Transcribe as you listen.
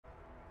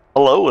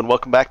Hello and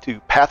welcome back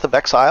to Path of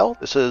Exile.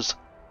 This is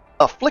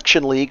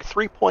Affliction League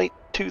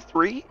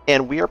 3.23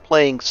 and we are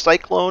playing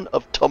Cyclone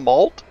of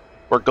Tumult.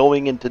 We're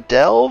going into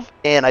Delve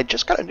and I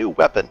just got a new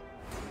weapon.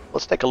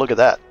 Let's take a look at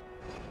that.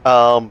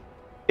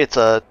 It's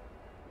a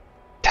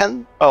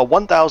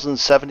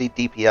 1070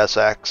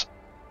 DPSX.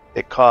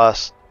 It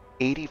costs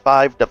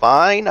 85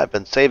 Divine. I've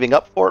been saving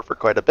up for it for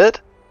quite a bit.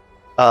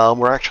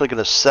 We're actually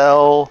going to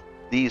sell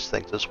these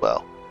things as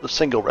well, the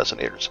single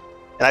resonators.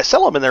 And I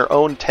sell them in their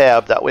own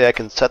tab, that way I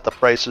can set the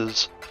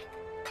prices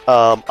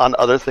on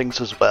other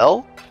things as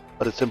well,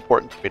 but it's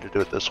important to me to do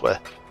it this way.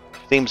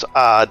 Seems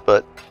odd,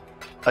 but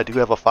I do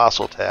have a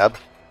fossil tab.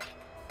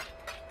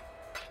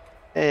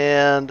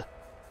 And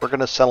we're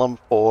going to sell them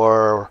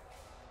for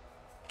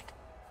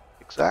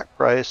exact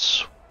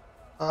price.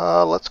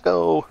 Let's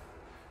go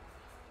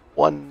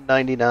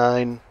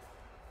 $199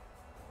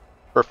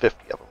 for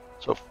 50 of them.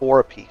 So 4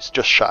 a piece,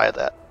 just shy of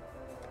that.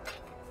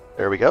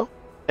 There we go.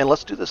 And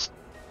let's do this.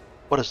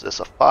 What is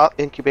this?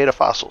 Incubate a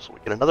fossil. So we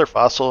get another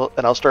fossil,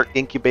 and I'll start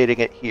incubating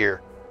it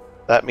here.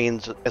 That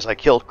means as I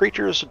kill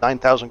creatures,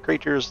 9,000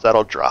 creatures,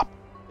 that'll drop.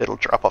 It'll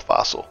drop a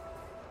fossil.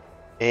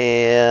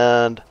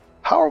 And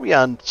how are we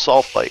on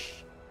sulfite?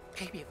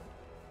 We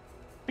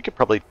could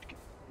probably get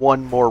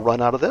one more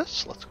run out of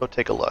this. Let's go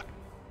take a look.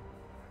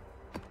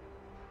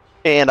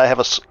 And I have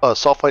a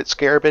sulfite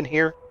scarab in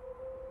here,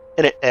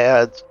 and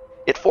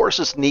it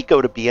forces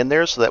Nico to be in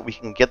there so that we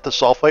can get the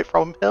sulfite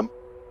from him.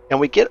 And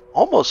we get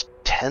almost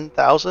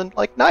 10,000,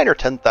 like 9 or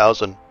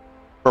 10,000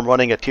 from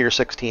running a tier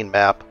 16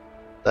 map.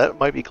 That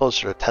might be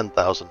closer to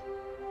 10,000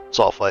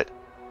 sulfite.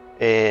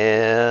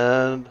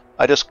 And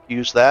I just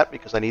use that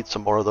because I need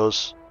some more of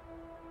those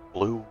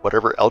blue,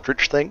 whatever,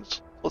 eldritch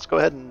things. Let's go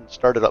ahead and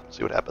start it up and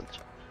see what happens.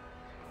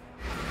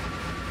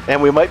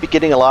 And we might be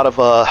getting a lot of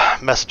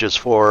messages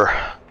for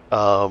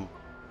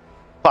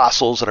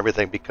fossils and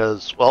everything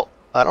because, well,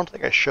 I don't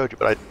think I showed you,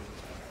 but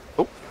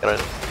got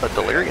a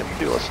delirium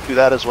too. Let's do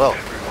that as well.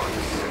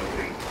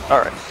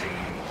 Alright,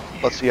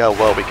 let's see how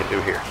well we can do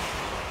here.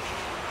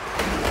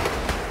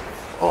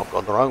 Oh, I'm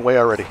going the wrong way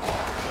already.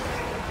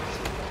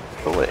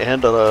 Oh,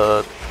 and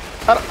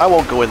I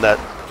won't go in that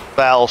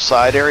Val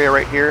side area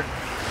right here.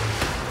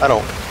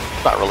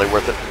 It's not really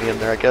worth it to be in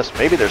there, I guess.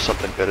 Maybe there's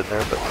something good in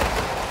there, but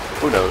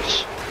who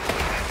knows.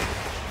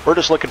 We're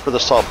just looking for the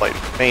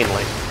sulfite,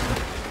 mainly.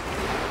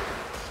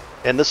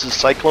 And this is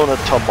Cyclone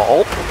of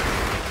Tumult.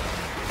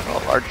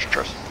 Oh, large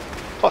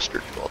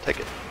cluster, I'll take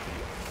it.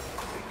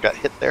 Got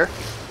hit there.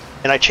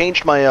 And I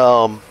changed my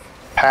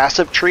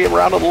passive tree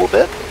around a little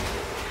bit,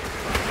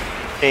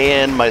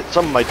 and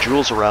some of my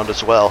jewels around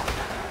as well.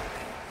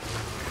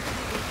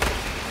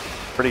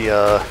 Pretty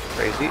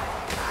crazy,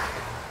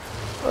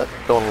 but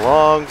going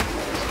along,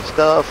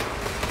 stuff.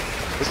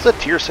 This is a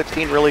tier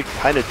 16 really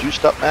kind of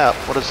juiced up map.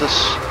 What is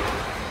this?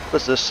 What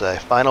does this say?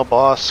 Final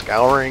boss,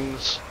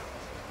 scourings.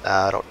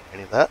 Nah, I don't need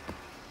any of that.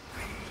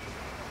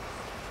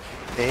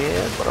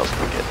 And what else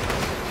do we get?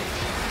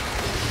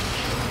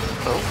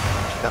 Oh,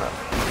 kind of.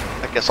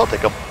 I guess I'll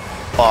take a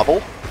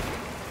bauble.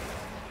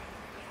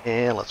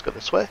 And let's go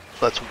this way.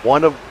 So that's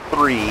 1 of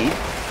 3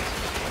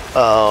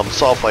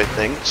 sulfite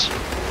things.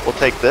 We'll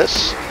take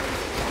this.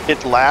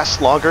 It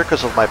lasts longer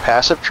because of my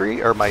passive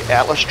tree, or my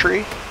Atlas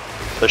tree.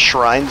 The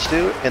shrines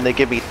do, and they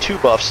give me 2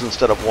 buffs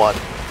instead of 1.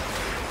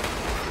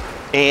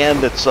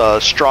 And it's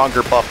a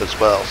stronger buff as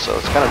well, so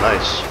it's kind of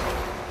nice.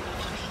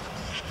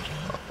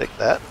 I'll take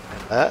that,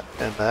 and that,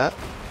 and that,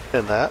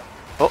 and that.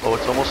 Uh-oh,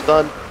 it's almost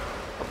done.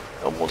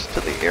 Almost to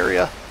the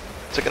area.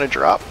 Is it going to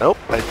drop? Nope.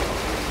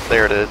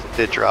 There it is. It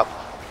did drop.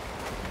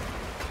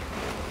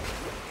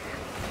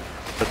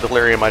 The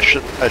delirium, I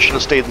should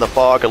have stayed in the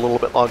fog a little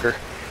bit longer.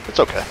 It's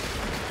okay.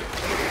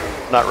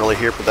 Not really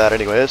here for that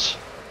anyways.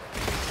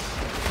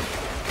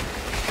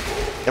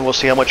 And we'll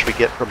see how much we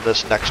get from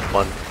this next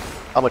one.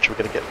 How much are we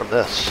going to get from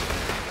this?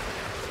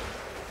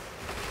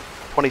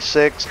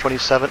 26,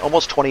 27,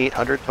 almost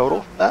 2,800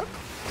 total from that.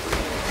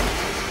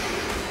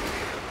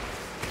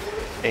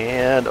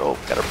 And, oh,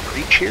 got a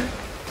breach here.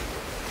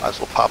 Might as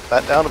well pop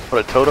that down and put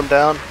a totem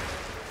down.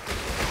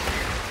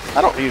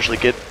 I don't usually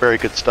get very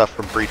good stuff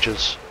from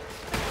breaches.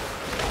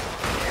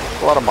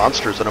 A lot of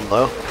monsters in them,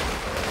 though.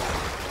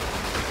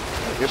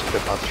 Oh, here's a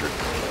good monster.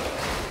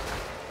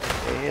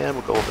 And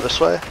we'll go over this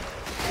way.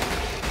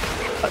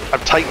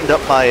 I've tightened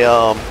up my,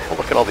 oh,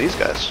 look at all these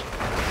guys.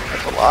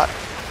 That's a lot.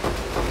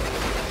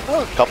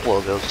 Oh, a couple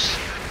of those.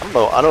 I don't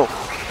know,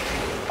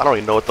 I don't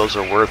even know what those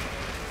are worth.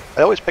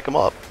 I always pick them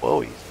up.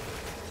 Whoa, he's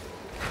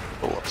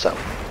a little upset.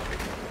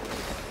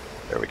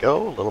 There we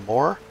go, a little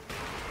more.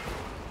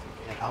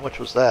 And how much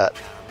was that?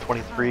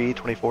 23,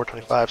 24,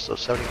 25, so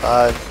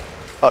 75.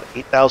 About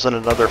 8,000,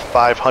 another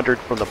 500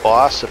 from the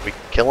boss if we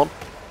can kill him.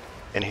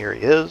 And here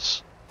he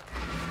is.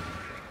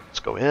 Let's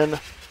go in.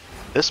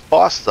 This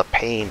boss is a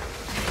pain.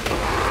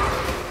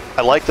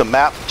 I like the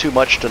map too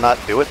much to not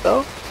do it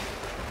though.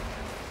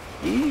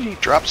 He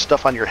drops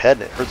stuff on your head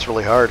and it hurts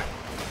really hard.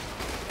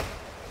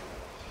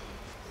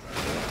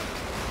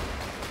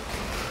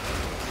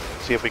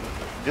 See if we can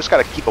just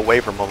gotta keep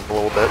away from him a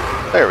little bit.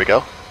 There we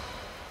go.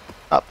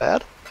 Not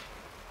bad.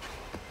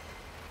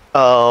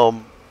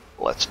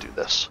 Let's do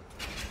this.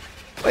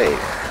 Wait,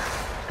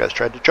 you guys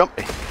tried to jump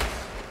me.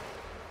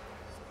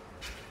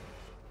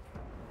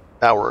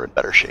 Now we're in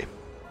better shape.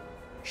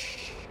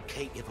 Shh,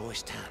 keep your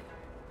voice down.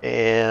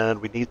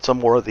 And we need some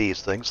more of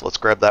these things. Let's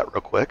grab that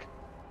real quick.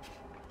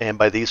 And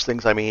by these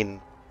things, I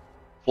mean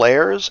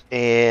flares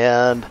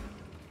and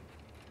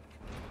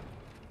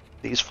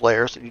these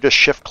flares. You just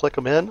shift click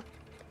them in,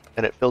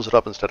 and it fills it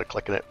up instead of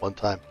clicking it one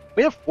time.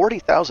 We have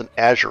 40,000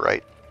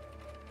 azurite.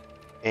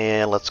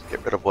 And let's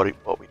get rid of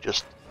what we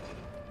just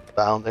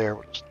found there.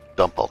 We'll just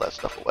dump all that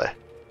stuff away.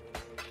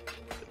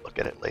 Look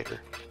at it later.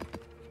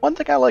 One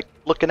thing I like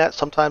looking at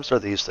sometimes are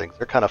these things.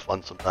 They're kind of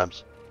fun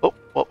sometimes. Oh,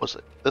 what was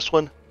it? This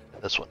one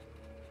and this one.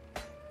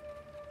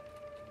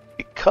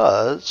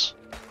 Because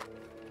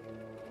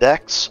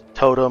Dex,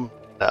 Totem,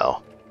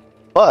 no.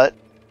 But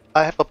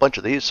I have a bunch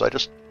of these, so I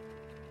just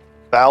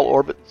foul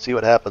orbit and see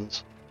what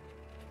happens.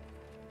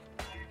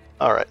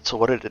 Alright, so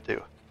what did it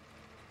do?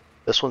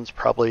 This one's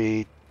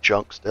probably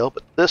junk still,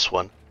 but this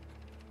one,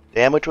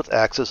 damage with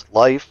axes,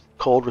 life,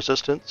 cold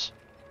resistance,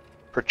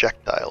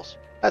 projectiles.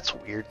 That's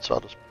weird, so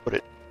I'll just put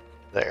it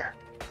there.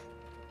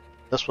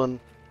 This one,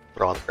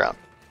 throw on the ground.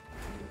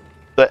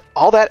 But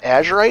all that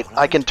azurite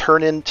I can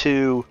turn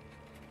into,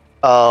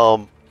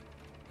 well,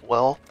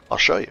 I'll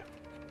show you.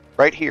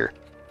 Right here.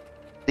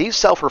 These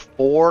sell for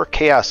 4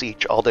 chaos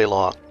each all day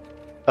long.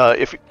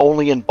 If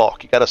only in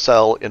bulk. You gotta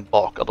sell in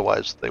bulk,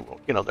 otherwise they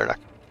won't, you know, they're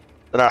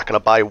not gonna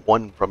buy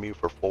one from you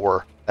for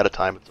 4 at a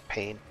time. It's a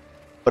pain.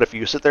 But if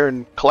you sit there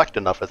and collect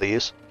enough of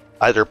these,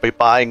 either by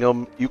buying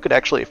them, you could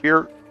actually,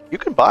 you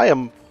can buy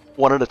them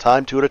 1 at a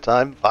time, 2 at a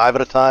time, 5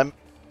 at a time,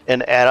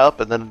 and add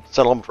up and then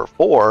settle them for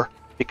 4,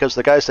 because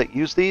the guys that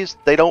use these,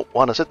 they don't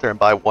want to sit there and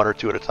buy 1 or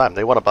 2 at a time.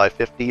 They want to buy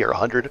 50 or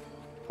 100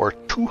 or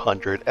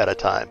 200 at a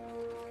time.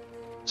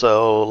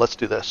 So let's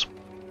do this.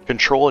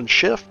 Control and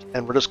shift,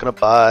 and we're just going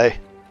to buy,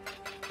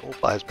 we'll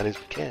buy as many as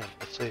we can.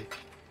 Let's see.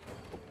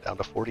 Down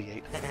to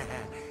 48.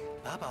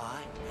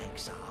 Bye-bye,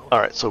 Exile.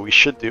 Alright, so we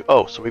should do,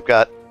 so we've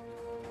got,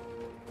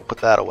 we'll put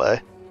that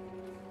away.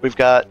 We've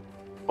got,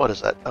 what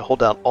is that? I hold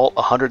down Alt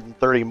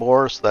 130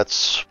 more, so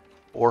that's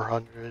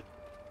 400,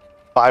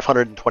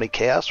 520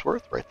 chaos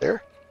worth right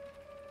there.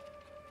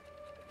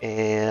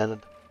 And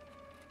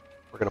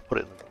we're going to put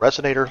it in the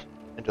resonator,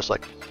 and just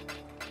like,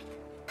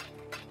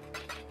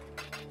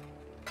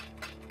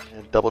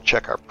 and double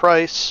check our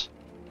price.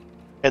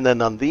 And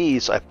then on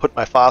these, I put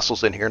my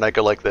fossils in here, and I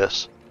go like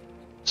this.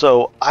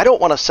 So I don't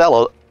want to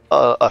sell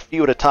a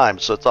few at a time,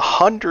 so it's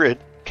 100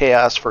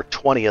 chaos for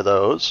 20 of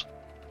those.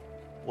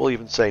 We'll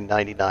even say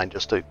 99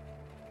 just to,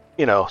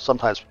 you know,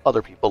 sometimes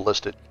other people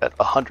list it at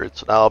 100,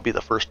 so now I'll be the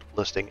first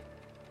listing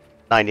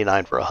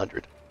 99 for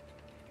 100.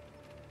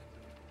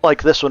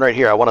 Like this one right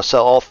here, I want to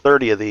sell all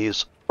 30 of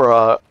these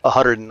for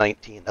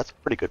 119. That's a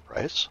pretty good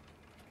price.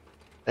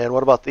 And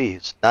what about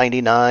these?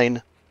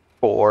 99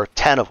 for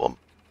 10 of them.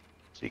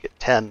 So you get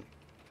 10,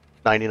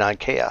 99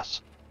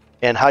 chaos.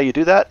 And how you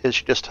do that is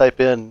you just type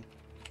in,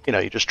 you know,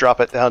 you just drop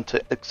it down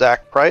to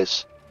exact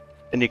price,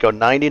 and you go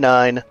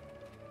 99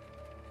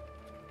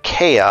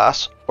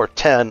 chaos for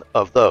 10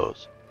 of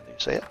those. Can you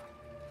say it?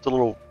 It's a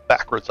little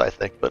backwards, I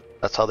think, but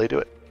that's how they do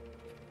it.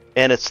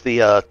 And it's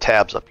the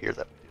tabs up here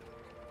that we do.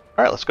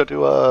 All right, let's go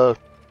do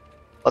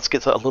let's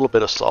get to a little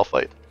bit of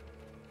sulfite.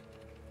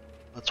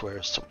 That's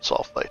where some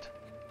sulfite.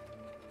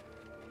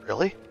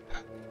 Really?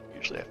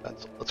 Usually I find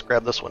some. Let's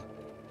grab this one.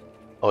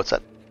 Oh, it's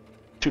at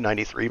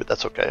 293, but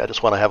that's okay. I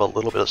just want to have a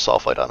little bit of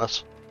sulfite on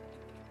us.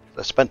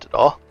 I spent it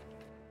all.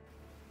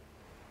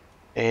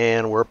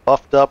 And we're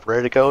buffed up,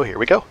 ready to go. Here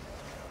we go.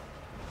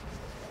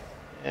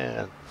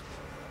 And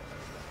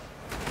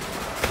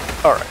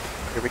alright,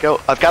 here we go.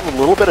 I've got a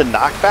little bit of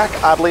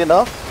knockback, oddly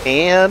enough,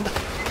 and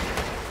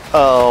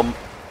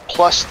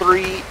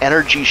 +3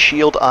 energy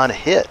shield on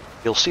hit.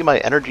 You'll see my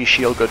energy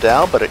shield go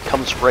down, but it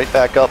comes right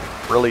back up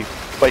really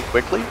quite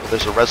quickly.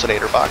 There's a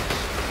resonator box.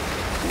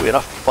 Ooh,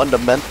 enough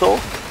fundamental.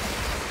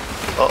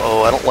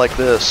 Uh-oh, I don't like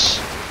this.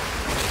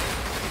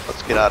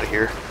 Let's get out of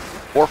here.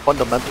 4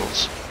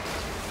 fundamentals.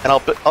 And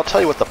I'll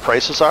tell you what the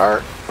prices are.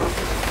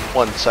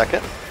 1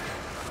 second.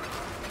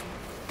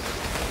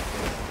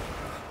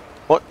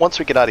 Once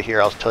we get out of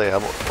here, I'll tell you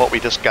what we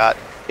just got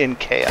in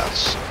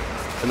chaos.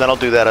 And then I'll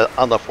do that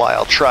on the fly.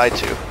 I'll try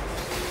to.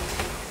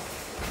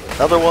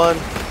 Another one.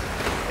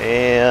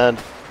 And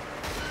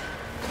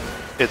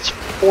it's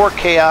 4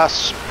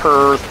 chaos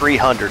per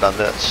 300 on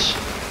this.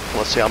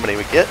 Let's see how many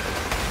we get.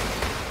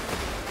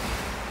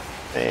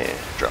 And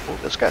drop. Oh,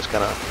 this guy's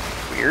kind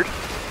of weird.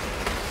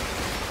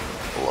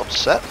 A little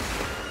upset.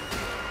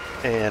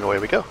 And away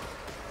we go.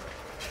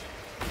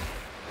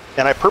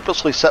 And I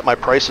purposely set my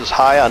prices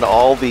high on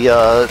all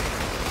the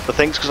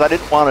things because I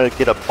didn't want to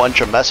get a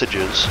bunch of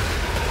messages.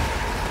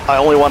 I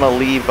only want to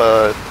leave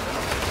a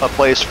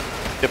place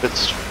if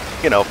it's,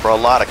 you know, for a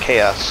lot of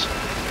chaos.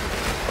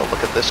 Oh,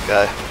 look at this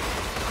guy.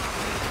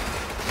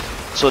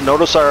 So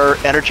notice our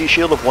energy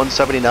shield of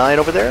 179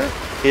 over there?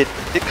 It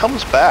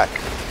comes back.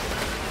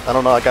 I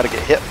don't know, I gotta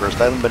get hit first.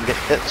 I haven't been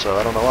getting hit, so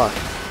I don't know why.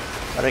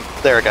 I think,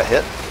 there, I got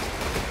hit.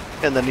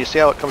 and then you see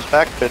how it comes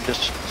back, but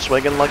just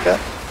swinging like that.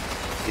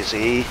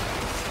 Easy.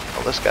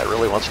 Oh, this guy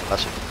really wants to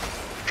mess with me.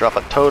 Drop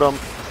a totem.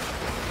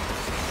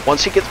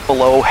 Once he gets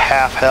below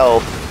half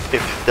health,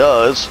 if he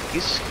does,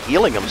 he's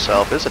healing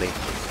himself, isn't he?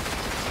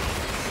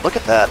 Look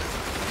at that.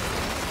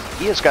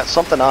 He has got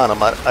something on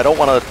him. I don't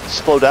want to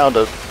slow down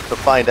to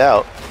find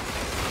out.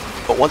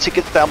 But once he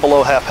gets down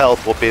below half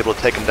health, we'll be able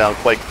to take him down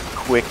quite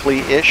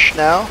quickly-ish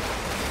now.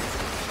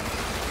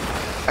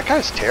 That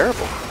guy's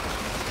terrible.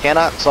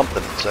 Cannot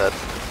something, it said.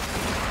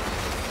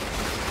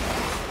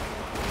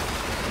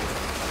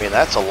 I mean,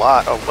 that's a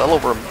lot. Oh, well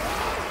over...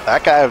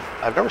 That guy,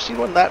 I've never seen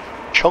one that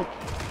chunky.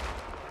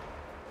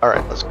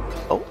 Alright, let's go.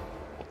 Oh,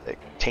 we'll take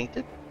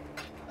Tainted.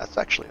 That's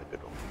actually a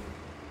good one.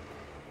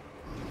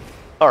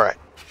 Alright.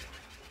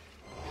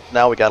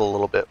 Now we got a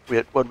little bit.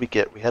 What did we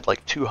get? We had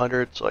like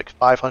 200, so like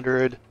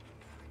 500.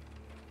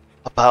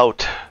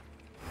 About,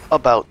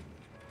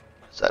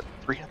 is that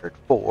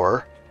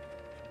 304?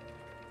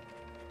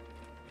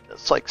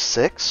 It's like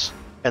 6.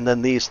 And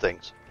then these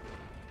things.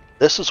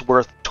 This is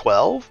worth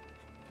 12,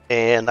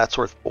 and that's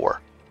worth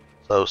 4.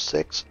 So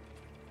 6,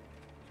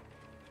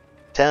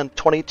 10,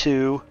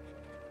 22,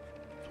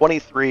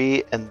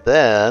 23, and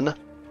then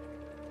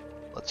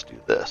let's do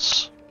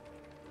this.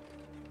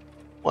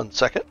 1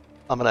 second.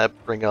 I'm going to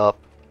bring up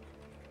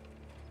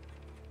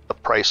the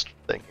price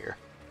thing here.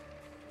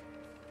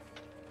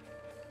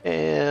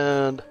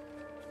 And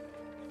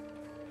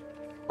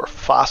for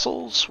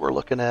fossils, we're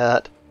looking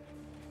at,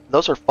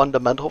 those are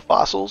fundamental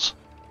fossils.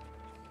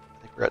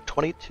 I think we're at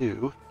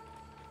 22.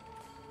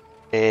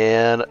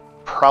 And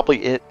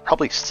probably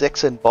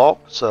 6 in bulk,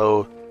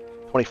 so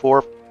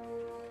 24,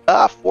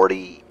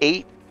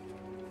 48,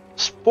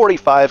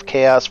 45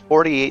 chaos,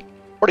 48,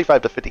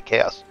 45 to 50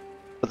 chaos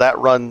for that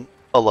run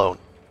alone.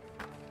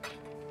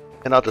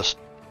 And I'll just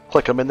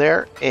click them in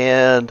there,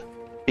 and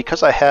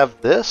because I have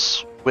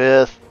this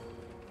with,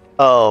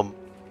 it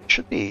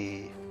should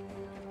be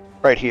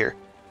right here.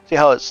 See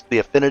how it's the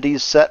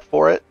affinities set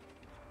for it?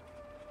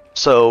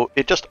 So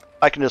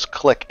I can just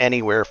click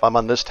anywhere. If I'm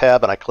on this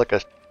tab and I click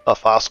a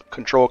fossil,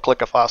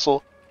 click a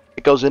fossil,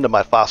 it goes into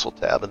my fossil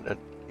tab and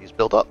he's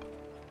built up.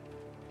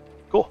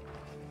 Cool.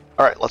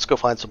 Alright, let's go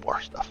find some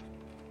more stuff.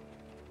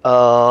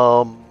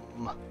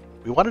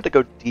 We wanted to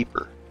go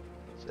deeper.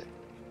 Let's see.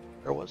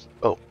 Where was it?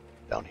 Oh,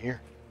 down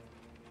here.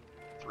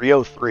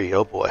 303,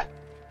 oh boy.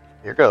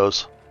 Here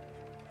goes.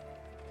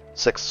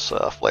 6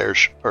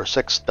 flares, or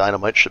 6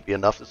 dynamite should be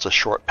enough. It's a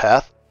short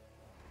path.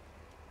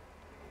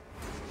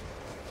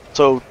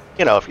 So,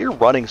 you know, if you're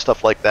running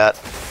stuff like that,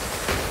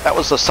 that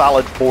was a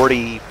solid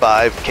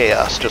 45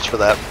 chaos just for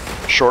that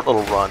short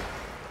little run.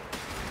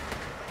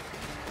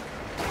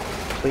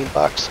 Clean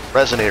box.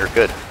 Resonator,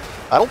 good.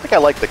 I don't think I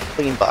like the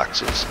clean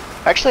boxes.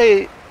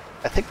 Actually,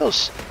 I think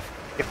those,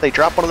 if they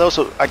drop one of those,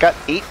 I got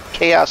 8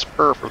 chaos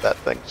per for that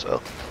thing,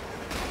 so.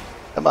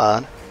 Come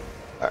on.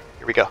 Alright,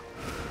 here we go.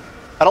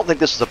 I don't think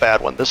this is a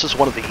bad one. This is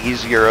one of the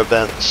easier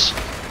events.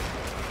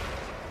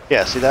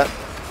 Yeah, see that?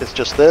 It's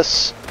just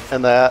this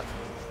and that.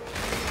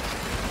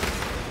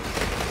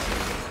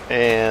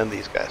 And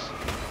these guys.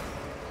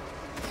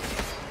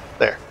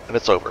 There, and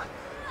it's over.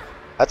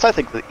 That's, I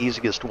think, the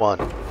easiest one.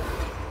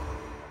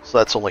 So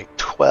that's only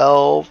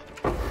 12,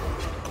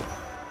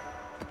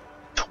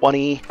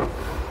 20,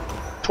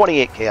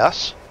 28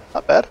 chaos.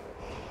 Not bad.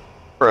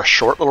 For a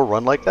short little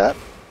run like that.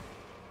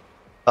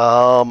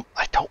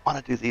 I don't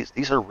want to do these.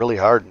 These are really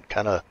hard and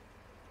kind of...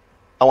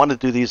 I want to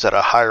do these at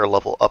a higher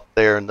level up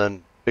there and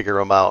then figure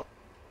them out.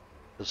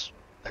 Because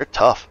they're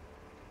tough.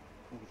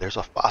 Ooh, there's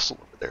a fossil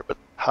over there, but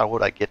how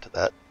would I get to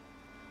that?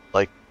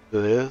 Like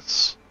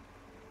this?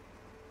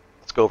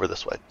 Let's go over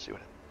this way and see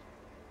what happens.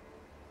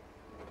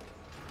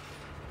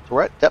 So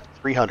we're at depth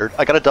 300.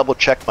 I gotta double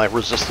check my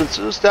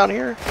resistances down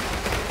here.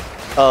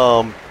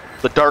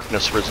 The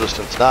darkness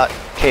resistance, not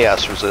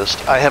chaos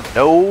resist. I have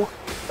no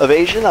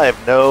evasion, I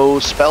have no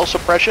spell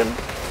suppression.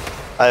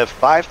 I have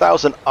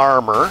 5,000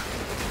 armor.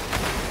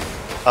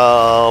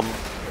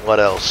 What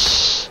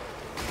else?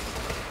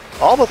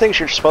 All the things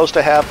you're supposed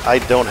to have, I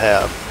don't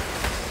have.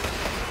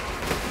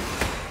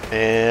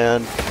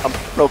 And I'm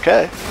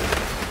okay.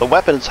 The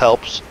weapons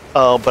helps,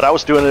 but I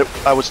was doing it,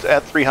 I was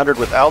at 300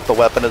 without the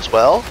weapon as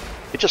well.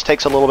 It just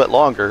takes a little bit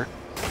longer.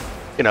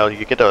 You know,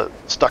 you get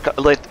stuck,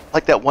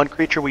 like that one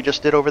creature we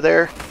just did over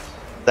there.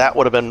 That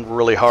would have been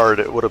really hard.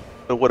 It would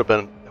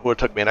have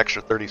took me an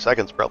extra 30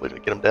 seconds probably to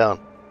get him down.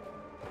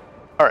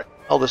 Alright,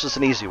 oh, this is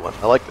an easy one.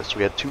 I like this.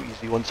 We had 2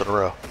 easy ones in a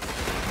row.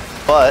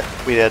 But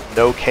we had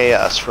no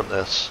chaos from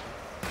this.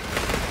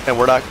 And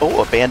we're not...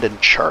 Oh,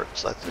 abandoned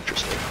charts. That's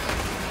interesting.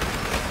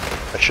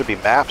 That should be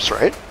maps,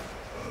 right?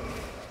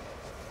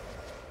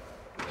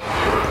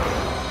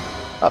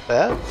 Not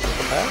bad.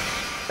 A map.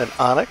 An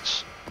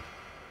onyx.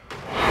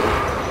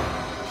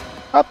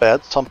 Not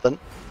bad. Something.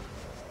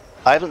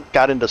 I haven't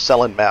got into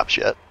selling maps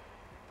yet.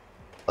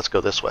 Let's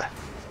go this way.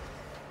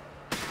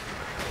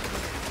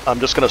 I'm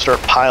just going to start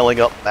piling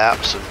up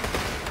maps and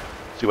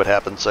see what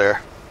happens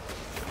there.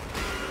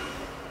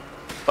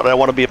 But I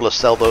want to be able to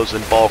sell those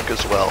in bulk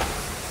as well.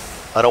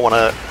 I don't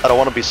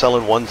want to be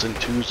selling 1s and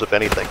 2s of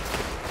anything.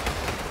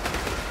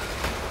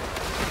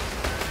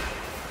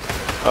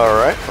 All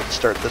right, let's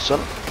start this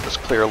one. Let's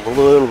clear a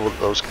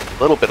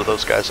little bit of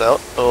those guys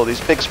out. Oh,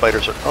 these big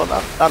spiders are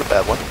not a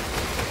bad one.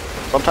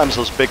 Sometimes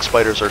those big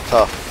spiders are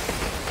tough,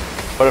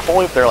 but if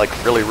only if they're like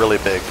really, really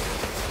big.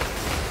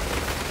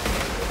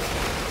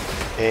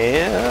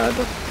 And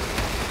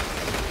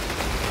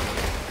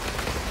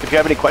if you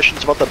have any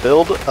questions about the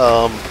build,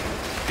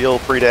 feel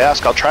free to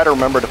ask. I'll try to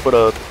remember to put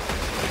a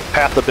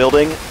path of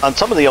building on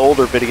some of the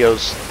older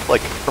videos,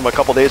 like from a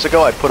couple days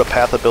ago. I put a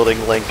path of building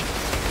link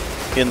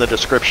in the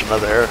description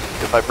of there.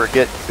 If I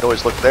forget, you can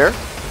always look there,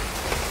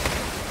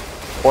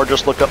 or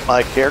just look up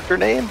my character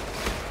name.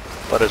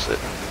 What is it?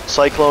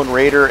 Cyclone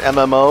Raider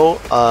MMO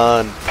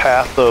on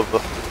Path of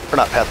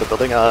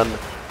Building on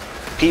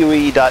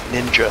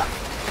PoE.ninja.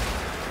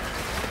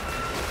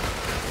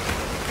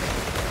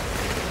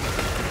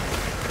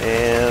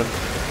 And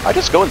I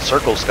just go in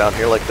circles down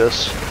here like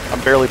this.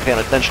 I'm barely paying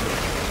attention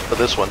to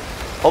this one.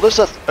 Oh, this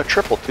is a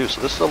triple too, so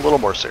this is a little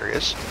more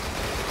serious.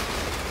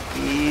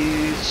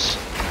 He's...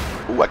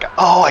 Ooh,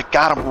 I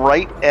got him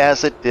right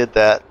as it did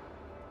that.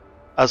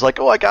 I was like,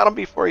 oh, I got him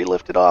before he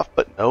lifted off,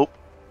 but nope.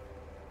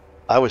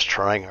 I was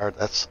trying hard.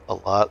 That's a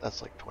lot.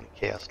 That's like 20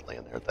 chaos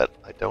laying there that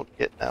I don't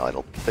get now. I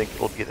don't think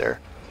it'll be there.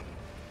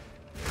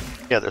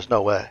 Yeah, there's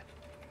no way.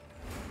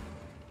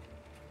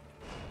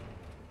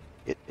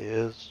 It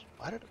is...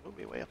 Why did it move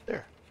me way up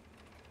there?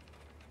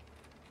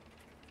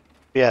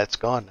 Yeah, it's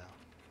gone now.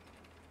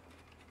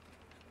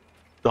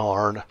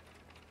 Darn.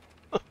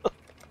 I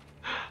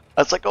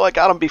was like, oh, I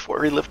got him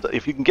before he lifted.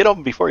 If you can get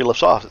him before he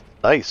lifts off, it's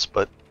nice,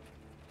 but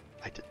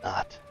I did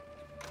not.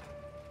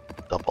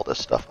 Dump all this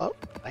stuff out.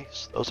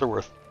 Nice. Those are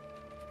worth...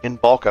 In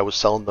bulk, I was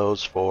selling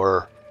those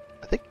for,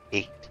 I think,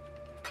 8.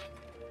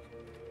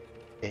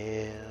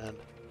 And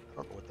I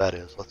don't know what that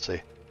is. Let's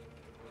see.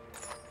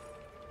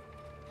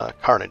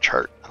 Carnage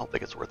Heart. I don't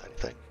think it's worth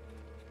anything.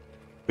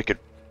 We could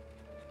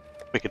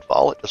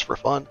vol it just for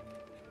fun.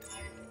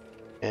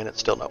 And it's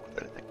still not worth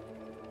anything.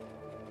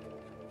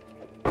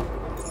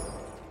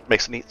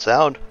 Makes a neat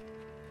sound.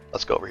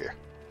 Let's go over here.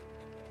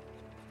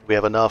 We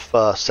have enough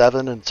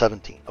 7 and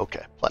 17.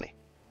 Okay, plenty.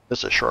 This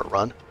is a short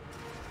run.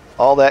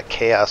 All that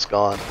chaos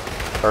gone.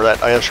 Or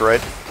that ice,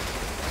 right?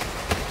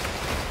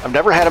 I've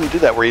never had him do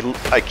that where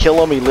I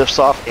kill him, he lifts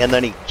off, and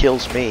then he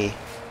kills me.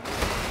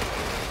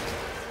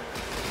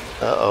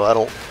 Uh-oh, I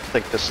don't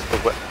think this is the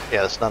way.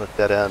 Yeah, it's not a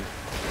dead end.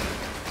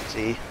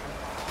 See?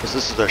 Because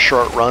this is a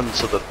short run,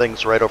 so the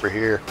thing's right over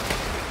here.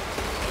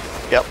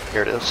 Yep,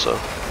 here it is, so...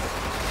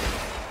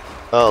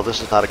 Oh,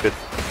 this is not a good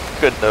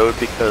node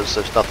because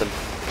there's nothing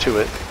to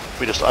it.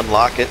 We just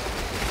unlock it.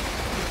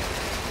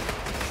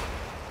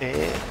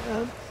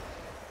 And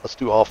let's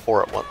do all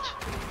 4 at once.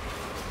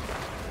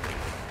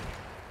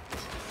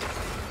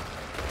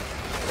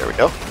 There we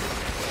go.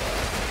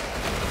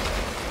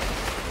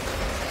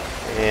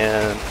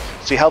 And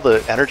see how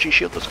the energy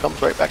shield just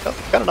comes right back up?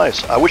 Kind of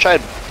nice. I wish I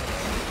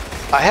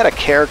had a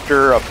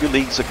character a few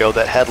leagues ago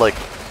that had like,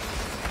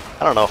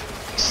 I don't know,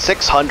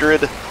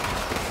 600.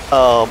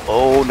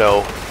 Oh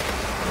no.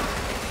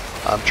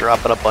 I'm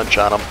dropping a bunch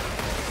on him.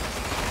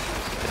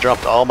 I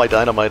dropped all my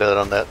dynamite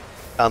on that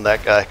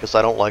guy because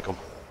I don't like him.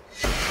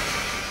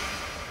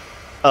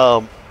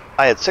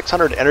 I had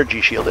 600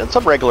 energy shield and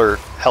some regular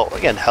health,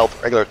 again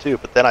health regular too,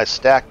 but then I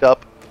stacked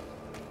up,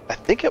 I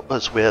think it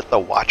was with a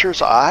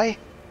Watcher's Eye,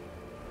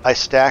 I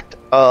stacked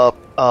up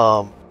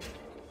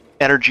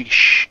energy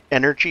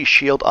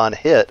shield on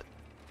hit,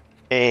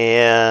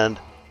 and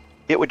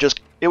it would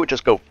just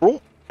go boom,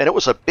 and it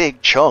was a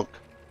big chunk.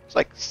 It's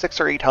like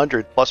 600 or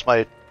 800 plus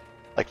my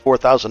like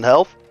 4,000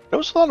 health. It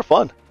was a lot of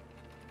fun.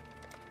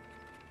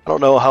 I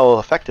don't know how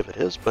effective it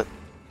is, but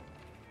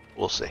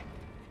we'll see.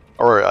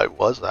 Or I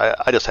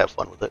just have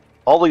fun with it.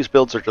 All these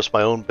builds are just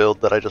my own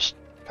build that I just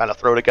kind of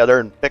throw together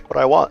and pick what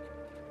I want.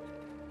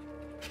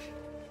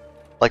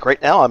 Like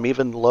right now, I'm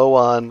even low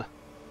on...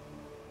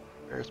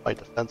 Where's my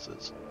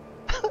defenses?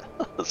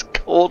 This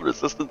cold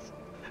resistance.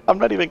 I'm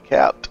not even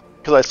capped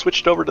because I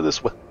switched over to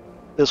this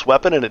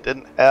weapon and it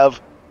didn't have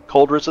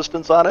cold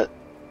resistance on it.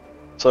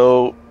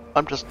 So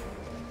I'm just...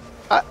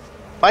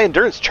 my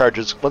endurance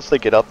charges, once they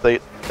get up, they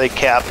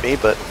cap me,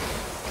 but...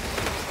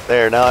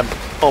 There, now I'm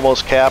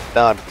almost capped,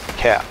 now I'm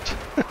capped.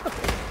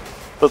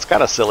 So it's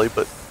kind of silly,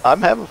 but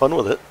I'm having fun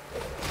with it.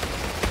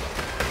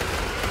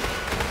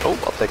 Oh,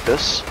 I'll take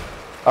this.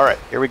 Alright,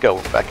 here we go.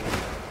 We're back in the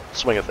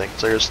swing of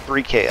things. There's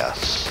 3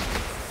 chaos.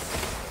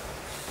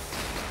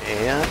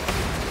 And...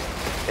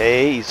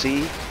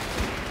 easy.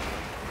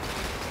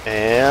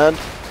 And...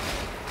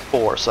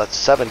 4, so that's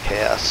 7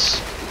 chaos.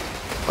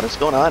 What is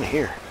going on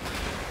here?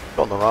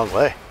 Going the wrong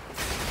way.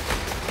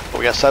 But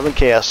we got 7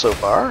 chaos so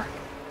far.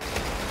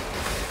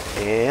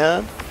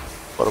 And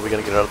what are we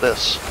going to get out of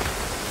this?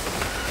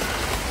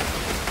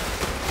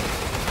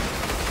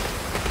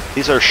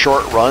 These are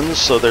short runs,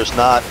 so there's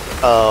not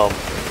a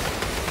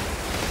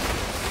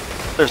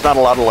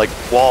lot of like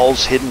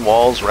walls, hidden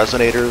walls,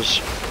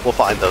 resonators. We'll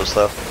find those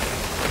though.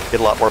 Get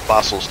a lot more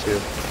fossils too.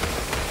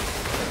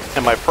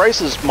 And my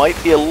prices might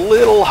be a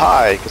little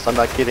high because I'm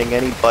not getting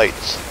any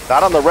bites.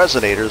 Not on the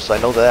resonators, I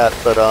know that,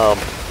 but on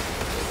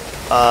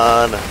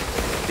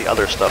the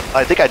other stuff.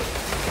 I think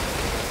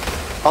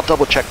I'll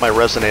double check my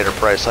resonator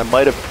price. I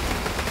might have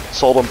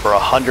sold them for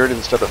 100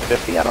 instead of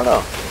 50. I don't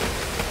know.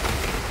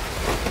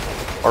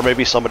 Or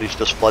maybe somebody's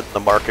just flooding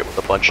the market with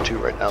a bunch too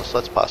right now, so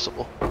that's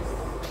possible.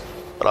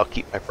 But I'll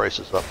keep my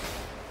prices up.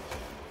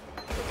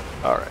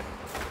 All right.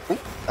 Ooh,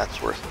 that's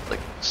worth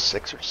like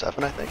 6 or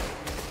 7, I think.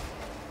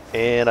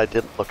 And I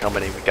didn't look how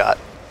many we got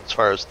as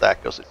far as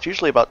that goes. It's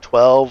usually about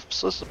 12,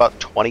 so this is about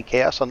 20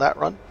 chaos on that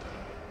run.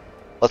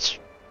 Let's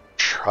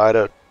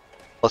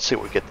see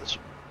what we get this.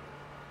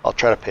 I'll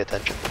try to pay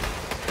attention.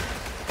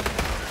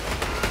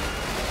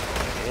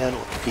 And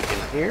we'll peek in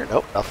here.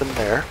 Nope, nothing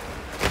there.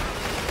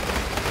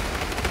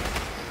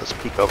 Let's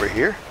peek over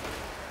here.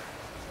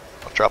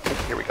 I'll drop it.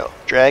 Here we go.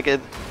 Dragon,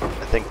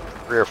 I think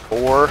 3 or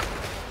 4.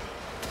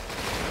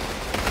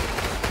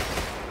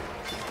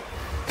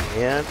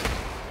 And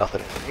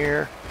nothing in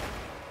here.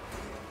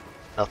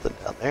 Nothing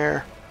down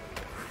there.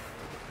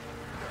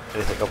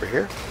 Anything over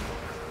here?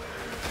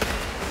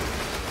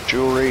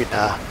 Jewelry?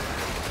 Nah.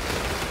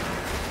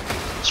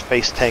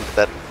 Space tank,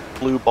 that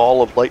blue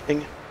ball of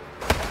lightning.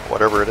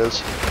 Whatever it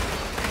is.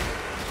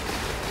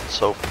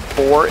 So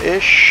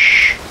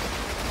 4-ish.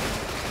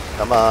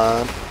 Come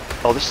on.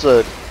 Oh, this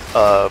is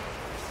a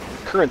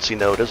currency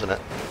node, isn't it?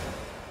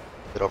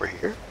 Is it over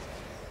here?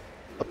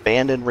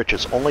 Abandoned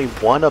riches. Only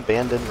one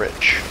abandoned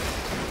rich.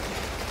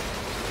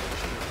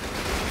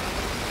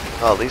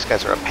 Oh, these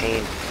guys are a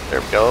pain.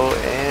 There we go,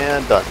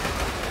 and done.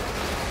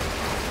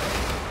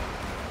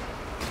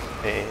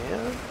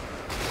 And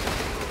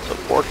so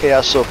 4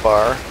 chaos so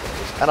far.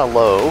 It's kind of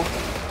low.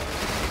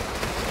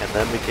 And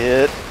then we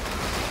get...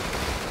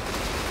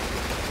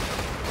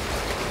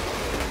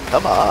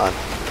 Come on.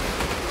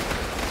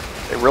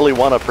 They really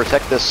want to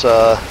protect this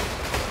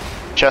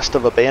chest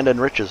of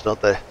abandoned riches, don't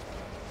they?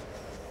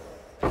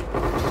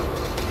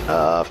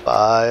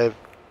 5,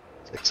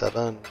 6,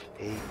 7,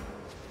 8,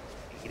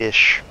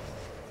 8-ish.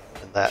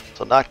 That,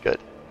 so not good.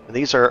 And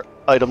these are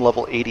item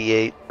level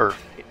 88 or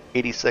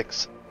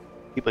 86.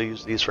 People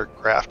use these for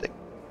crafting.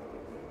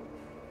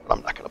 But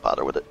I'm not going to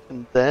bother with it.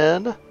 And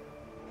then,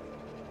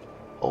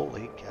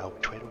 holy cow,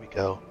 which way do we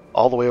go?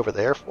 All the way over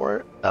there for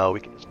it? No, we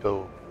can just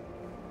go.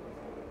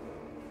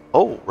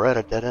 Oh, we're at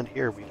a dead end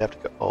here. We'd have to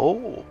go.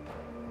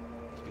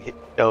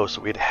 Oh,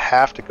 so we'd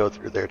have to go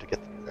through there to get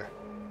through there.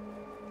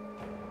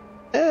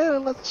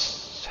 And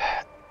let's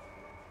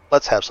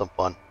have some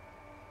fun.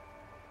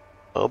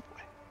 Oh boy.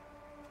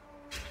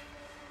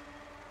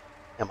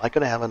 Am I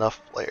going to have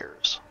enough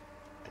flares?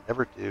 I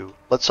never do.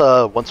 Let's,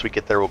 once we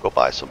get there, we'll go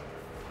buy some.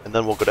 And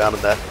then we'll go down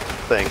in that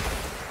thing.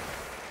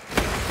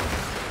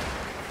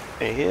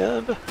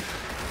 And...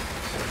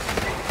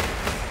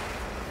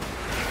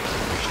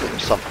 Actually,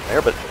 there's something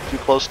there, but too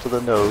close to the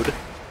node.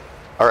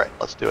 Alright,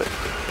 let's do it.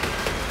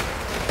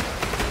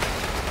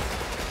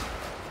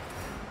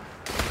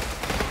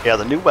 Yeah,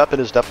 the new weapon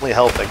is definitely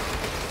helping.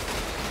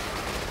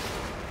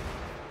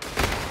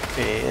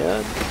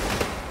 And...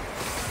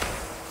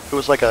 it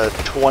was like a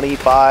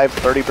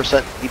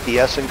 25-30%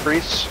 DPS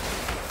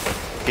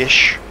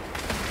increase-ish.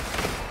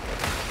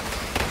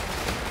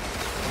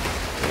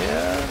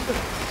 And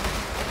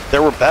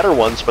there were better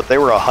ones, but they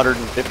were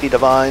 150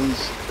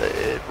 divines.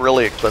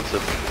 Really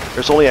expensive.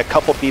 There's only a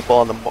couple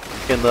people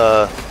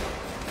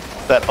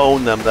that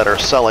own them that are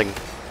selling,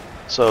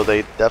 so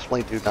they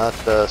definitely do not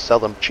sell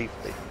them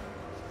cheaply.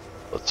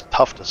 So it's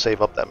tough to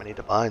save up that many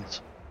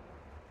divines.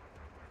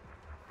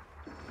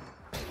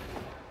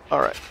 All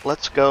right,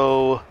 let's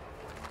go.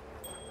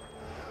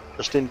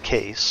 Just in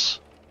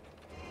case.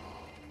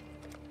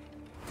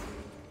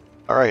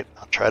 Alright,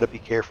 I'll try to be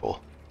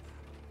careful.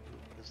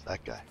 Who's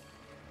that guy?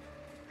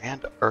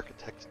 Grand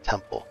Architect's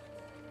Temple.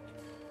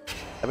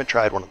 Haven't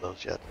tried one of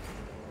those yet.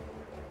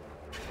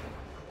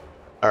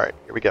 Alright,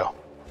 here we go.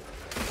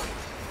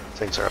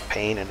 Things are a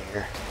pain in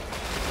here.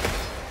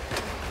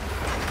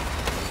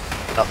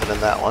 Nothing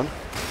in that one.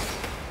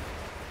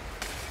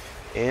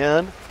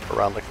 And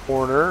around the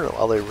corner,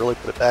 while they really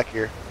put it back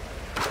here.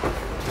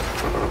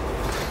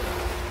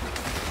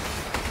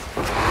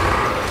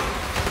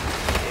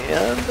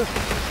 And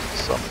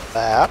some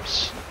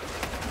maps.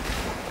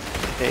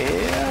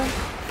 And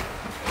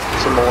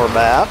some more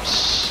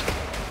maps.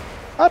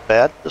 Not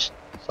bad, just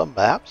some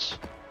maps.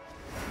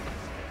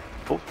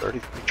 Oh,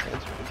 33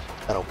 transfers.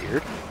 Kind of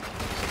weird.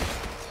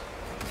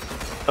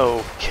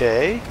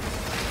 Okay.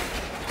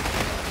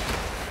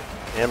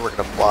 And we're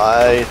going to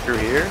fly through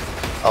here.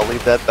 I'll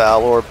leave that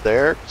Val Orb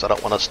there, because I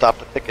don't want to stop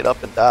to pick it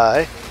up and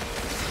die.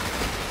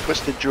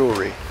 Twisted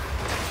Jewelry.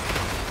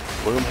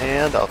 Bloom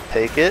Hand, I'll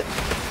take it.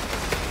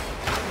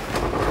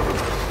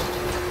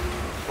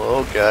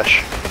 Oh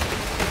gosh.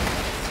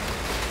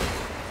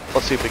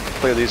 Let's see if we can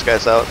clear these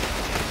guys out.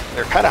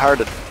 They're kind of hard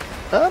to...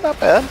 Oh, not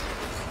bad.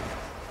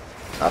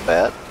 Not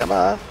bad. Come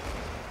on.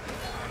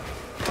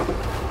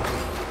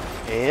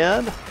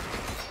 And...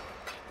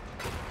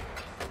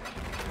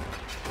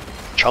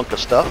 chunk of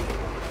stuff.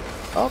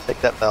 I'll take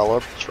that Val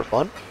Orb just for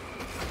fun.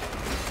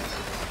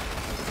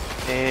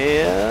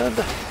 And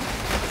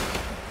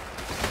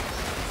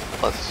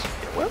let's,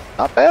 well,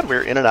 not bad.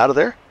 We're in and out of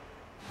there.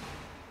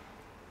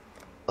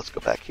 Let's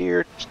go back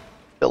here, just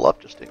fill up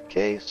just in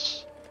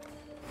case.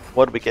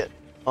 What did we get?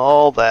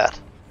 All that.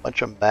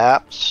 Bunch of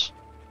maps.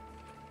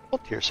 Well,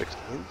 tier 16,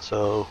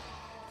 so...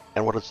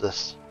 And what is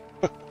this?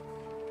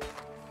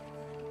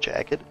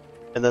 Jagged.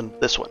 And then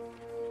this one.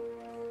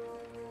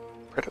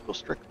 Critical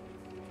strict.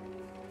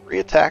 3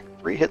 attack,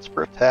 3 hits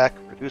per attack,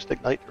 reduced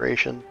ignite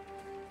duration.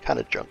 Kind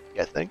of junky,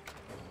 I think.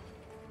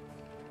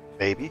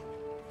 Maybe.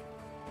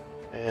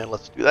 And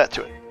let's do that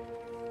to it.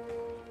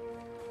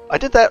 I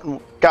did that and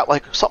got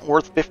like something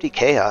worth 50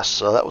 chaos,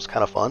 so that was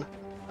kind of fun.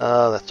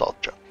 That's all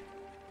junk.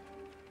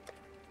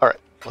 Alright,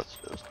 let's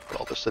just put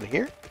all this in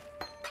here.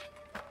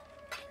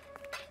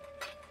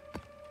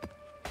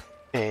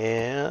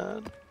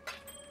 And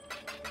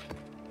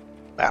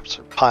maps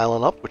are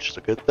piling up, which is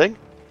a good thing.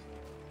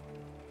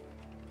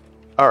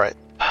 Alright,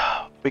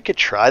 we could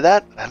try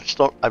that.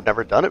 I've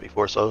never done it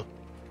before, so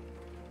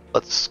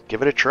let's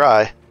give it a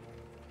try.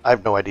 I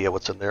have no idea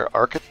what's in there.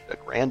 A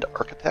Grand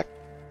Architect?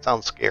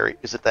 Sounds scary.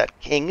 Is it that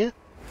king?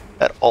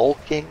 That all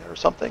king or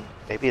something?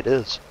 Maybe it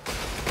is.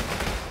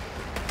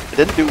 It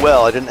didn't do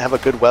well. I didn't have a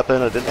good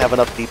weapon. I didn't have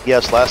enough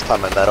DPS last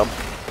time I met him.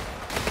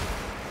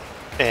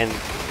 And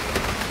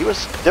he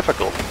was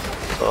difficult.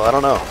 So I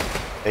don't know.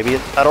 Maybe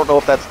I don't know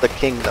if that's the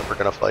king that we're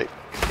going to fight.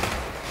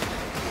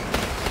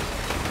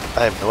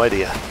 I have no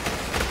idea.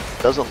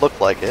 Doesn't look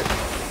like it. It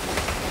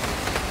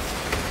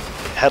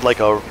had like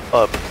a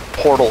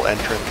portal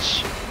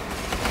entrance.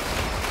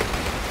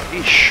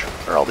 Yeesh.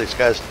 What are all these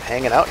guys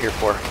hanging out here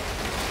for?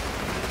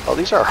 Oh,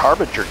 these are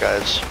Harbinger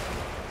guys.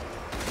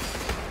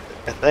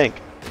 I think.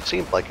 It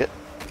seemed like it.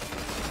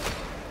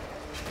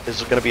 Is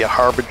there going to be a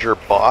Harbinger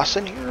boss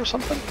in here or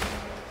something?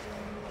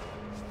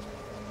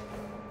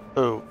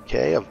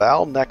 Okay, a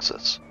Val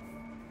Nexus.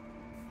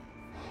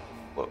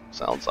 Whoa,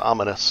 sounds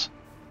ominous.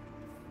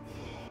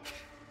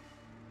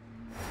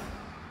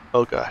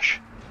 Oh gosh.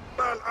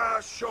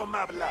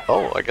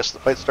 Oh, I guess the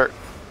fight's starting.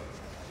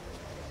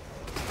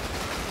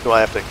 Do I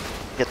have to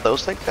hit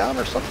those things down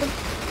or something?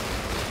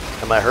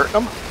 Am I hurting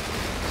them?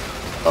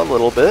 A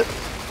little bit.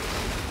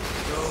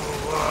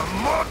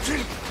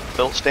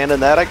 Don't stand in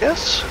that, I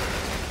guess.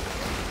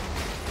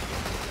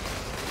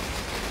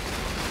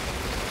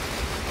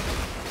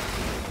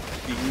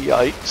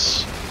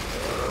 Yikes.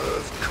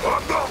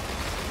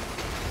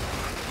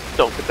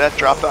 Don't get that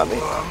dropped on me.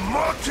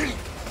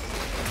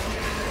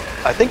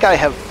 I think I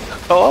have...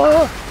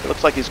 Oh, it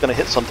looks like he's going to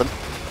hit something.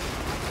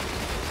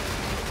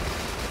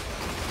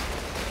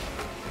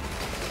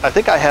 I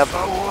think I have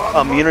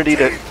immunity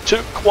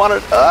to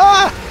quantity.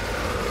 Ah!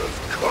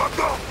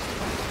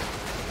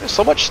 There's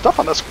so much stuff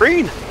on the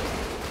screen.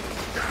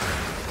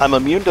 I'm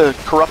immune to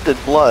corrupted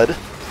blood,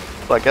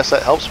 so I guess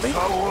that helps me.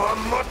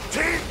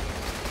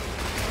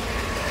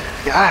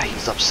 God,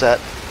 he's upset.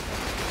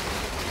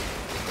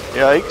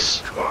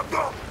 Yikes.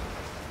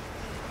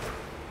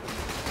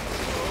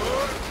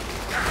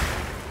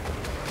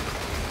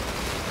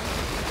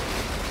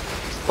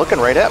 He's looking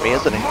right at me,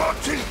 isn't he?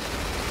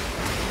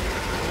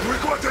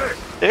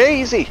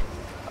 Easy!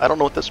 I don't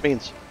know what this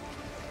means.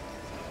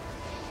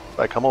 If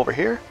I come over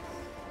here?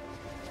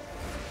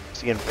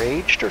 Is he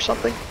enraged or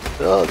something?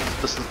 Oh,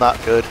 this is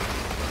not good.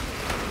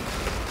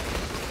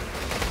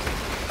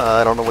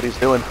 I don't know what he's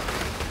doing.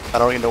 I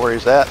don't even know where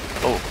he's at.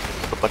 Oh,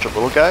 a bunch of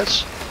little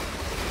guys?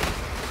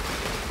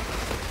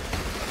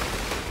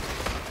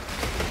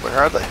 Where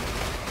are they?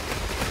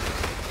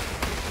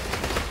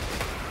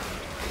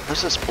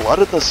 There's this blood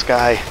in the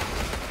sky.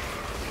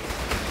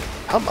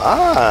 Come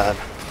on!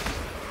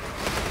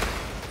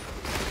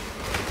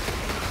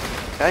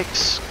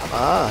 Yikes, come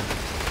on.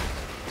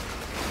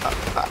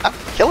 I'm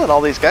killing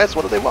all these guys.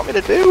 What do they want me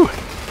to do?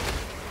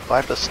 Do I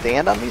have to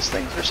stand on these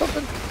things or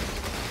something?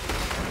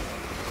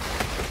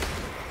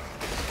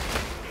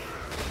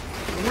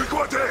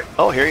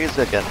 Oh, here he is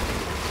again.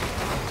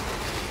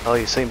 Oh,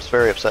 he seems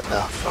very upset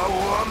now.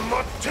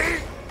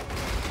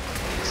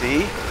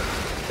 See?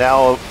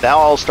 Now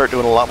I'll start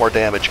doing a lot more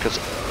damage, because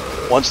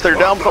once they're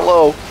down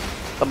below...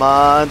 Come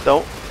on,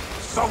 don't...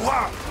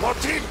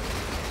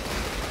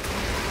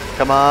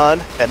 Come on,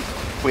 and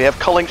we have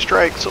Culling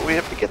Strike, so we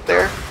have to get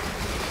there.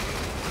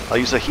 I'll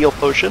use a heal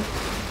potion.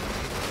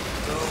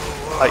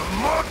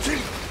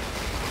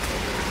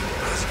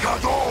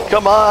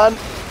 Come on!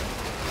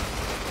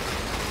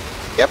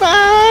 Come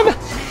on!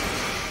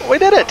 We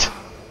did it!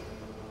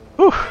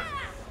 Whew.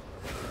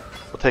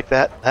 We'll take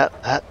that.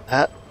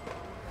 I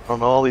don't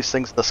know, all these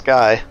things in the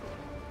sky.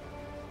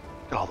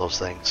 Look at all those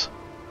things.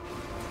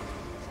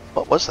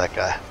 What was that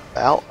guy?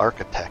 Val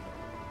Architect.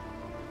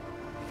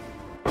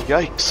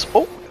 Yikes.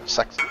 Oh,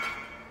 sexy.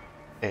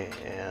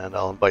 And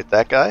I'll invite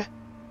that guy.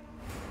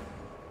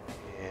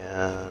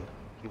 And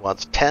he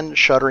wants 10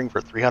 shuddering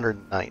for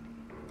 390.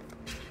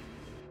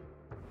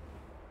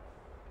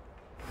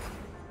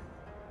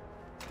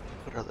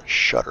 What are the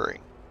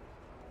shuddering?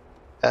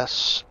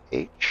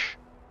 S-H-U.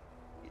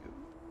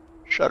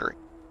 Shuddering.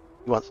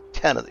 He wants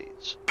 10 of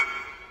these.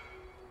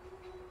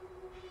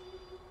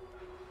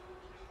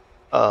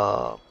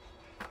 Um,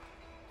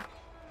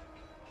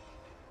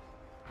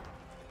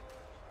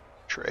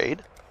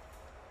 trade.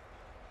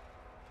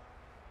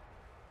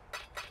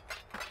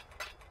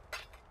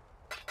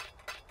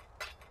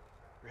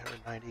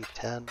 $390,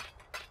 10.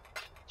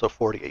 So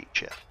 40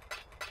 each, yeah.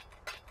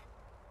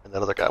 And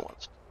that other guy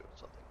wants to do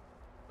something.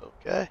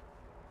 Okay.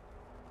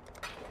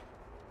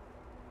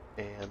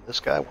 And this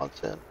guy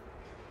wants in.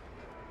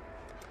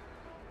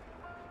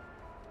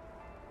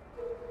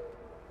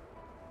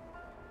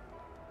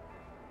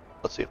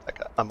 Let's see if that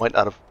guy... I might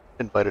not have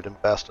invited him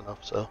fast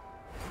enough, so...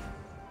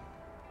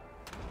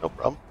 No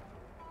problem.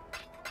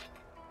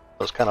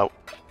 I was kind of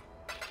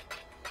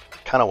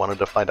wanted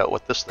to find out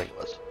what this thing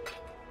was.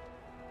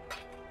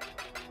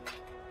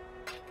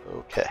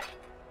 Okay.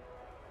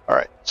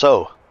 Alright,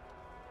 so...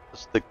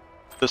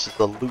 This is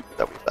the loot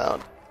that we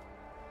found.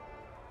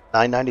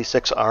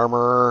 996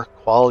 armor,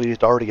 quality is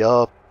already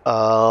up.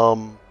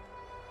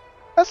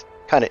 That's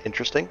kind of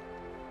interesting.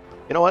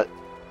 You know what?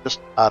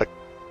 Just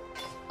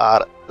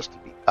just to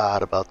be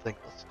odd about things,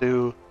 let's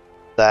do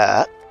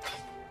that,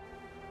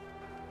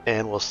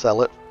 and we'll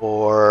sell it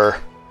for,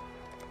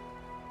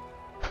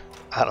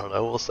 I don't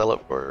know, we'll sell it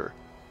for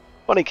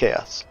 20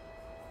 chaos.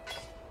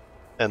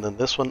 And then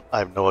this one, I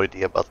have no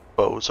idea about the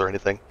bows or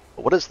anything.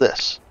 But what is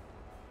this?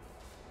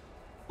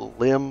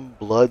 Limb,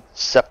 blood,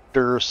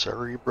 scepter,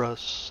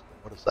 cerebrus.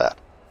 What is that?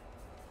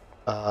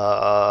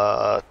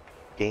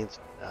 Gains.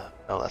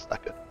 No, that's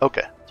not good.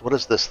 Okay, so what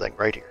is this thing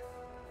right here?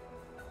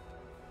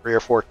 3 or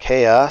 4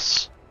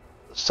 chaos.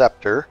 The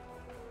scepter.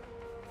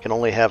 Can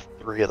only have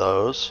 3 of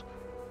those.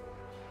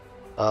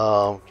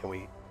 Can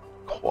we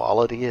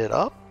quality it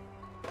up?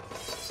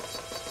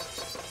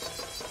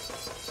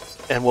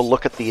 And we'll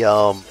look at the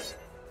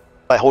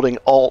by holding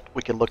Alt,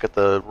 we can look at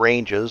the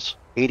ranges.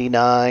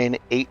 89,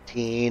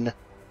 18.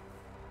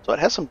 So it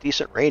has some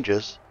decent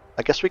ranges.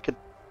 I guess we could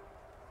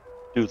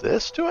do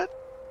this to it?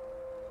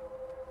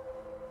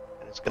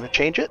 And it's going to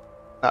change it?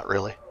 Not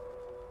really.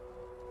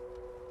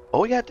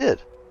 Oh yeah, it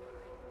did.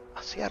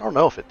 See, I don't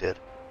know if it did.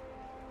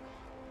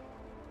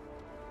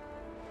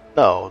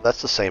 No,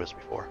 that's the same as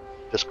before.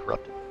 Just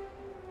corrupted.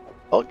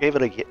 Oh, it gave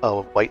it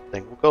a white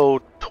thing. We'll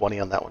go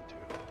 20 on that one too.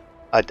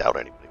 I doubt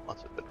anybody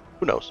wants it, but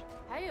who knows?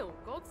 Hail,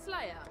 God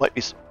Slayer.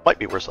 Might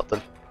be worth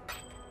something.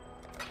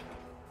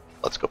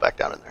 Let's go back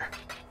down in there.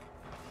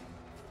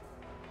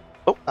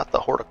 Oh, not the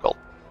horticult.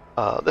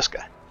 This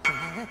guy.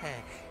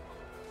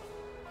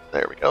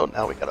 There we go.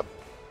 Now we got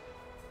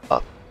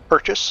a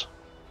purchase.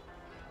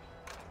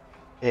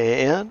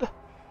 And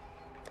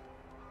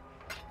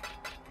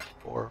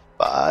 4,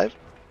 5.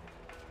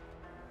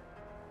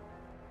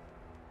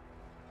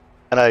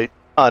 And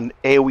on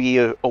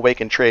AoE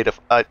Awaken Trade,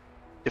 if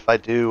I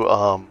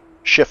do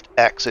Shift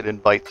X, it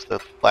invites the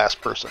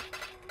last person.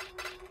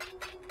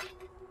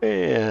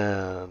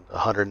 And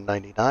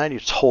 199. You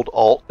just hold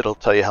Alt. It'll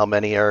tell you how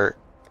many are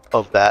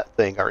of that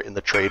thing are in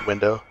the trade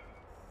window.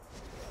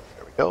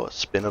 There we go. A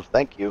spin of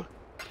thank you.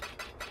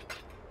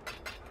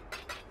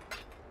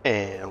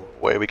 And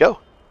away we go.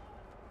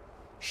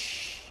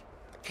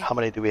 How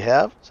many do we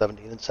have?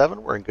 17 and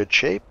 7. We're in good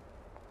shape.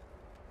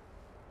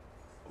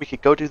 We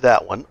could go do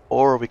that one,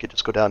 or we could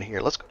just go down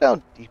here. Let's go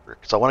down deeper,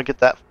 because I want to get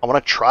that. I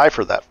want to try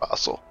for that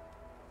fossil.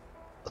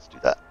 Let's do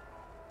that.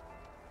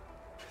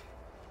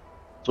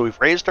 So we've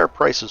raised our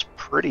prices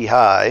pretty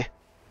high.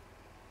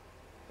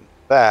 In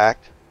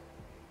fact,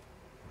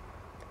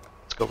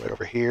 let's go right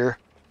over here.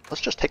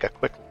 Let's just take a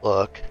quick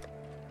look.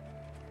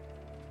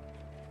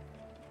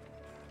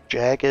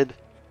 Jagged,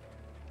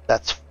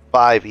 that's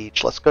 5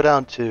 each. Let's go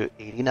down to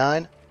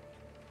 89.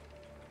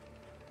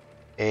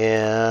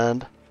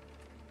 And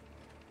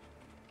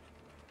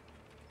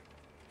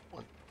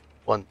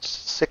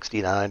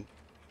 169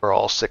 for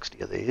all 60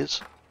 of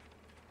these.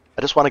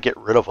 I just want to get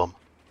rid of them.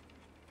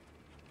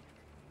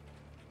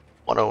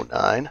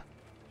 109.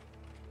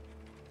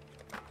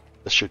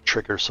 This should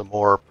trigger some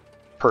more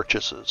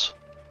purchases.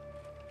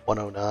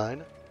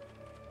 109.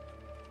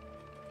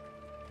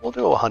 We'll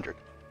do 100.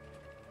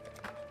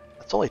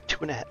 That's only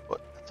 2.5.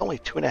 That's only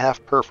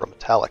 2.5 per for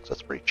metallics.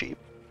 That's pretty cheap.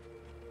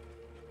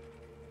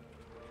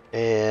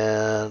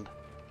 And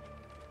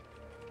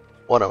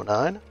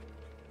 109.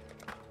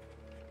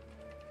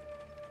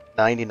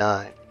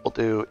 99. We'll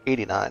do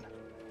 89.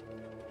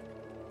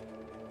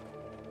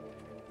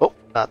 Oh,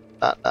 not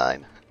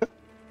 9.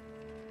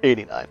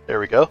 89. There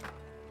we go.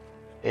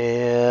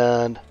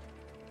 And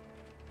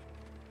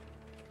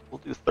we'll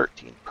do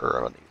 13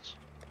 per on these.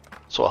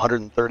 So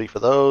 130 for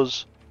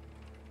those.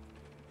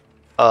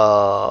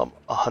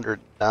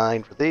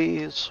 109 for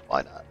these.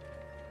 Why not?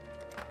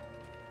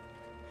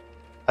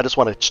 I just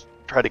want to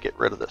try to get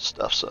rid of this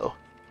stuff, so...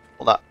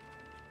 Well, not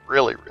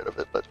really rid of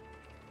it, but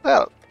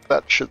that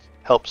should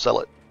help sell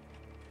it.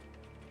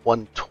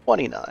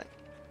 129.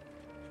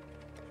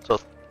 So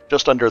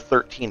just under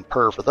 13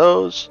 per for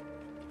those.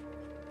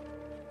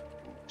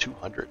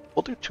 200.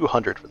 We'll do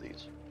 200 for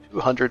these.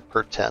 200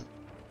 per 10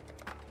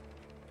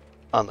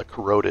 on the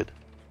corroded.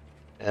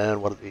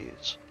 And what are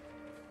these?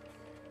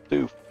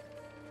 Do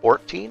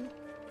 14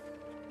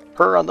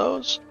 per on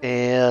those,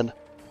 and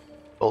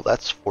Oh,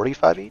 that's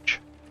 45 each?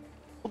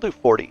 We'll do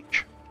 40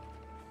 each.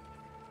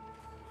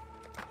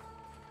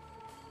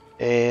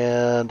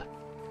 And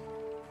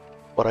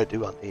what I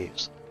do on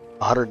these?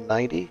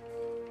 190?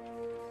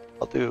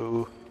 I'll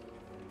do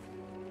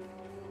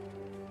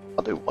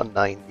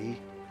 190.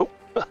 Oh,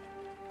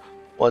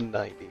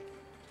 190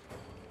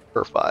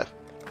 per 5.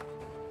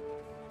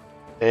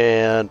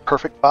 And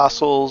perfect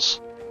fossils,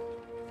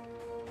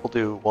 we'll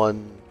do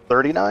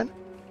 139.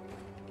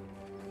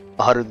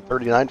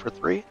 139 for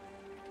 3.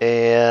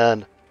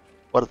 And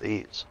what are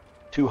these?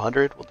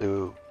 200, we'll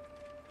do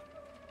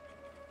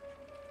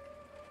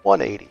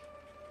 180.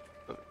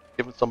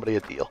 Giving somebody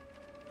a deal,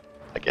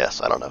 I guess.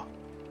 I don't know.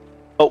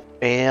 Oh,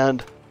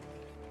 and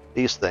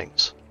these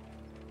things.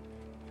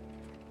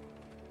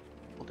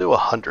 We'll do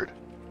 100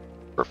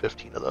 for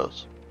 15 of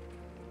those.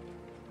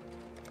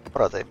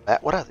 What are they?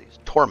 What are these?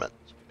 Torments.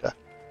 Okay.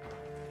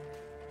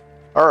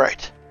 All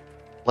right.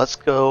 Let's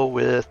go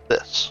with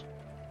this.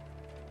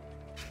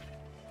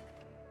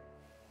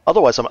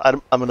 Otherwise,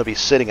 I'm going to be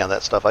sitting on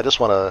that stuff. I just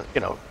want to,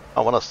 you know,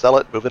 I want to sell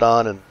it, move it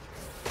on, and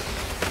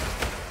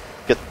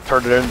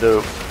turn it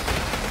into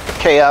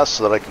chaos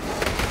so that I can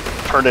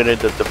turn it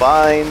into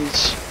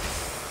divines.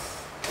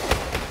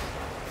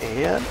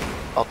 And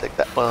I'll take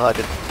that. Well, I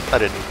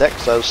didn't need that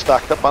because I was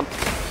stocked up on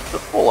the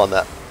full on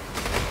that.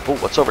 Oh,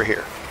 what's over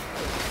here?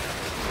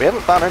 We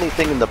haven't found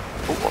anything in the.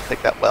 Oh, I'll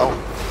take that well.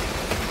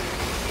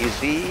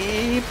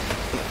 Easy.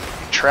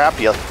 Trap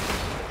you.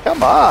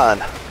 Come on.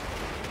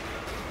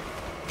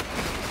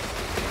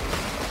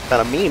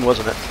 Kind of mean,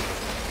 wasn't it?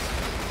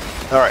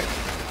 Alright.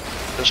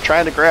 Just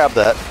trying to grab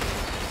that.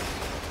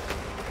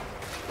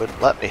 Wouldn't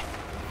let me.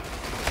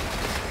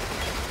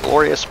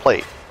 Glorious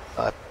plate.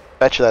 I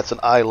bet you that's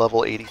an eye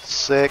level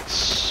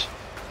 86.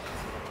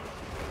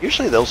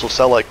 Usually those will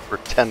sell like for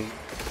 10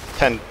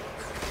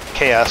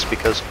 chaos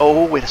because,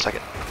 oh, wait a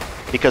second.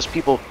 Because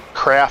people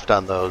craft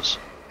on those,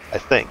 I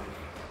think.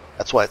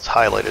 That's why it's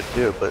highlighted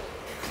too, but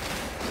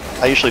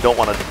I usually don't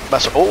want to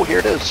mess. Oh, here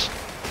it is.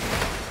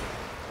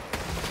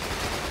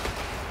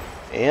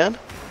 And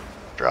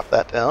drop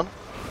that down.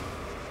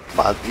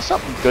 Come on, be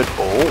something good.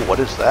 Oh, what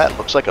is that?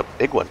 Looks like a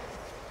big one.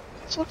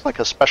 This looks like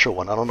a special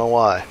one. I don't know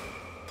why.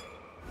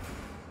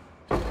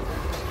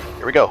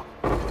 Here we go.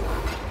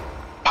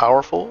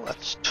 Powerful.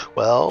 That's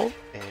 12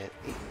 and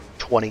 8,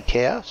 20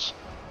 chaos.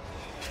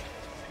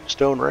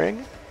 Stone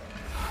ring.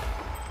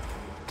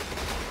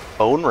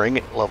 Bone ring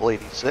at level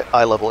 86.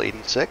 Eye level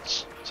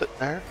 86. Sitting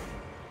there.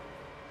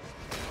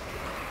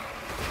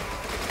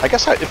 I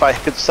guess if I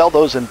could sell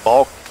those in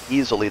bulk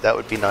easily, that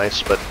would be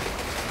nice, but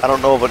I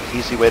don't know of an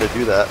easy way to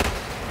do that.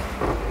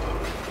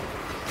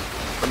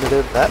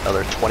 Limited, that,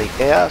 another 20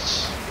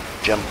 chaos.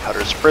 Gem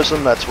Cutter's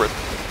Prism, that's worth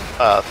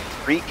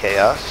 3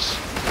 chaos.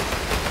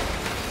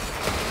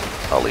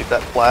 I'll leave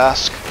that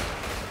flask.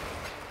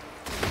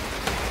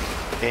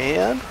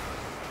 And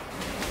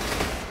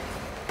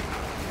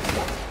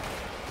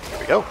there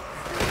we go.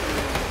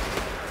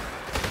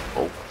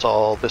 Oh, what's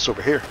all this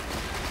over here?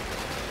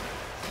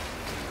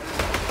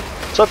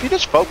 So if you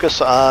just focus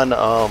on,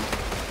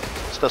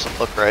 this doesn't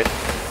look right.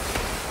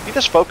 If you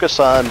just focus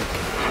on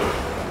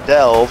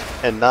delve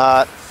and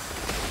not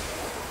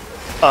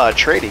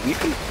trading, you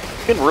can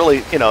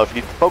really, you know, if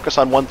you focus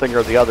on one thing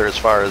or the other as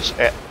far as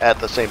at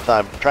the same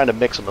time, trying to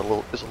mix them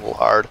is a little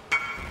hard.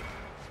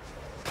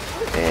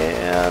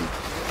 And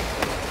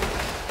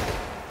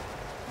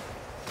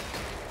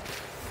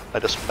I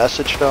just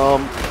messaged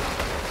them,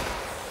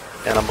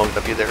 and I'm going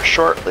to be there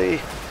shortly.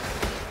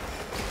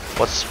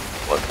 What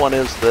one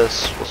is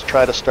this? Let's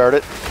try to start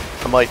it.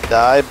 I might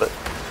die, but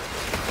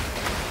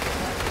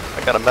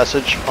I got a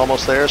message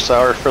almost there.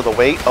 Sorry for the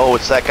wait. Oh,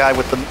 it's that guy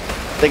with the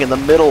thing in the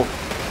middle.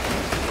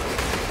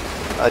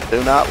 I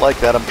do not like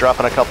that. I'm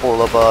dropping a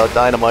couple of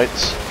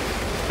dynamites.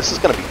 This is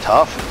going to be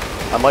tough.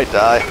 I might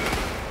die.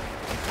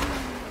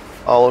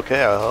 Oh,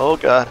 okay. Oh,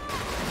 God.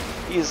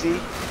 Easy.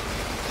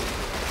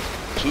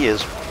 He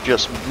is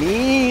just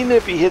mean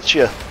if he hits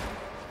you.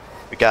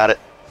 We got it.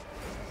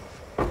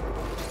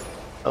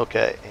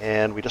 Okay,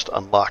 and we just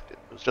unlocked it.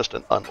 It was just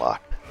an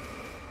unlock.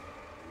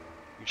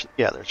 Usually,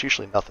 yeah, there's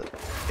usually nothing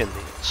in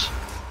these.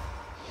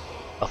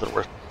 Nothing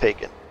worth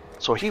taking.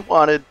 So he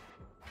wanted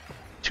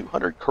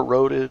 200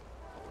 corroded.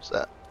 What was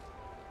that?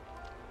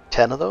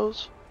 10 of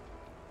those?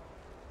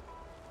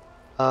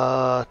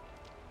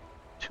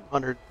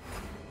 200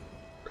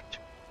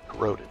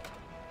 corroded.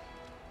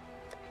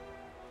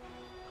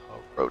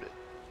 Corroded.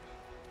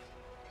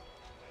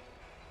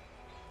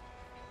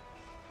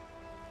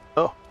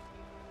 Oh,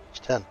 it's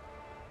 10.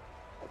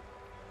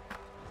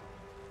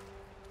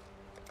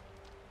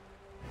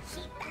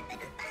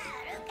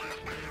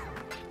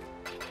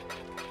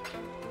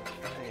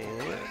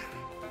 And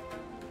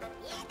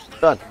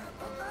done.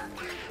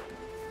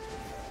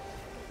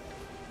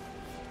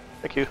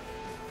 Thank you. Is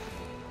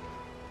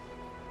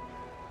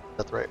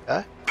that the right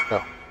guy?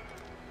 No.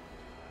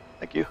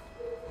 Thank you.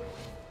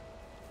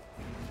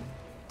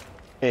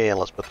 And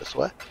let's put this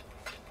away.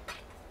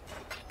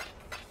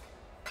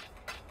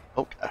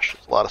 Oh gosh,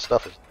 there's a lot of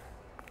stuff.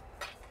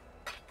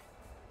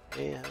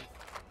 And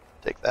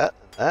take that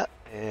and that,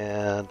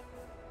 and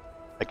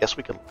I guess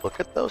we can look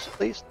at those at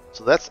least.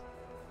 So that's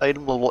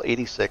item level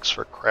 86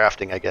 for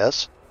crafting, I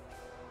guess.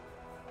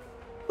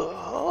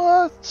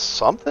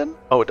 Something.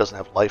 Oh, it doesn't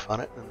have life on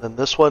it. And then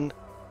this one,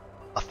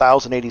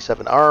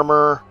 1087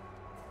 armor.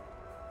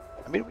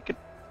 I mean, we could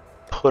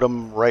put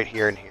them right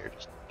here and here,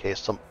 just in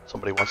case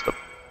somebody wants to.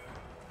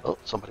 Oh,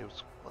 somebody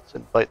wants to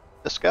invite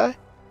this guy.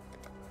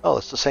 Oh,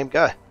 it's the same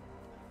guy.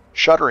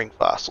 Shuddering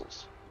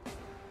fossils.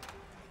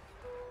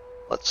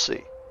 Let's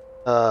see.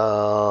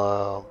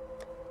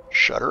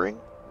 Shuddering.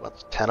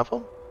 Wants 10 of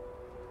them.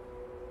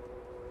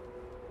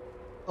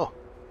 Oh,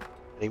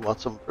 and he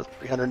wants them for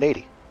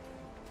 380.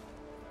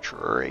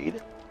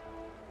 Trade.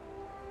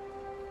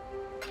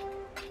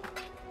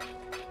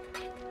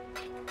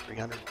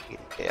 380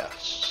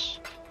 chaos.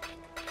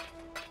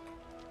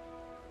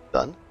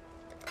 Done.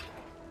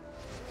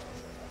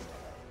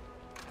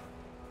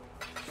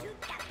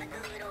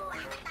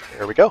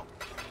 There we go.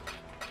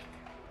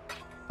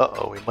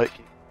 Uh-oh, we might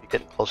be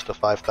getting close to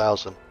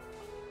 5,000.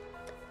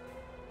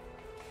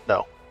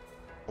 No,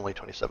 only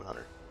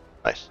 2,700.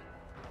 Nice.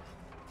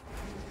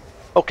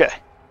 Okay,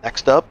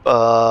 next up,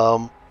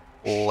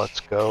 let's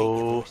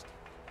go.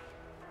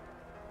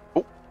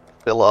 Oh,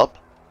 fill up.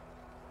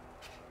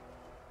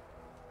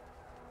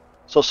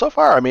 So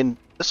far, I mean,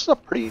 this is a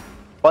pretty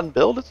fun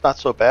build. It's not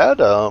so bad.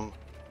 Oh,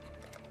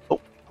 I'm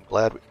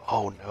glad.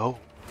 Oh no,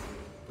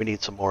 we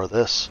need some more of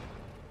this.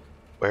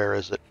 Where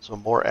is it?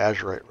 Some more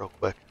azurite, real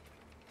quick.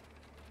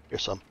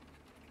 Here's some.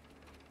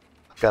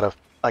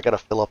 I gotta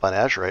fill up on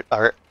azurite.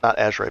 Or not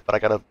azurite, but I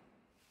gotta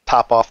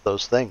top off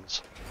those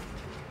things.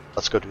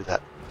 Let's go do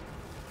that.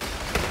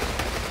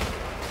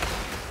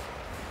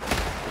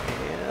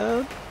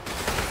 And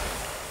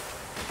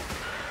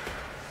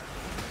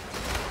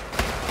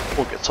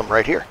we'll get some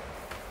right here.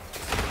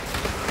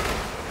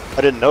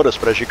 I didn't notice,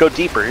 but as you go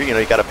deeper, you know,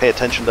 you gotta pay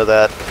attention to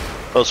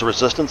those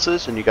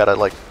resistances, and you gotta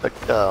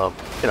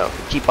you know,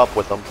 keep up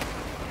with them.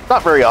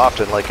 Not very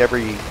often, like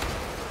every,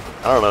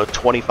 I don't know,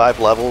 25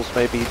 levels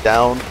maybe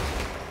down,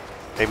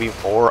 maybe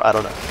more, I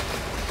don't know.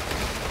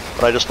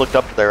 But I just looked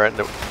up there and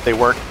they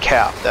weren't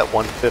capped at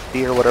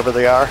 150 or whatever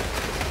they are.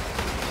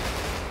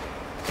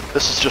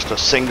 This is just a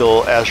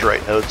single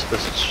azurite node, so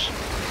this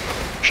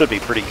should be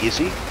pretty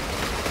easy.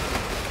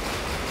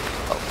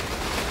 Oh.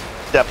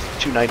 Depth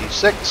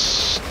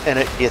 296, and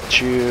it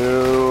gets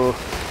you,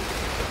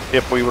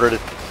 if we were to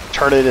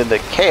turn it into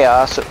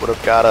chaos, it would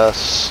have got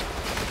us,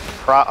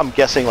 I'm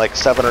guessing, like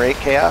 7 or 8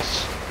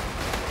 chaos.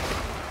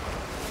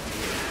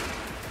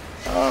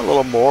 A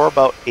little more,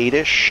 about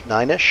 8-ish,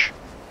 9-ish.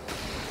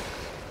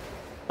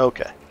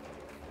 Okay.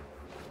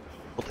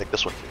 We'll take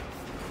this one too.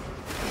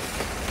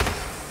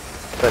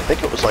 But I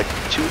think it was like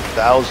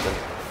 2,000.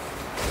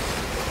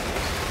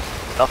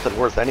 Nothing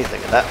worth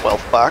anything in that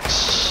wealth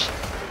box.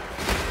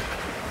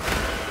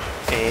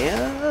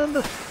 And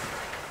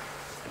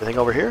anything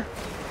over here?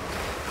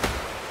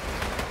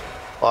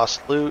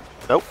 Lost loot.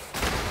 Nope.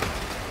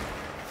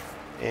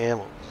 And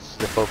we'll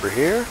zip over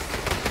here.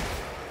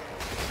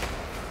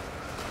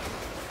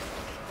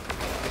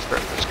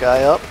 Start this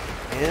guy up.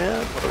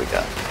 And what do we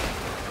got?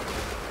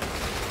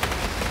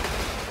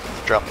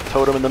 Drop the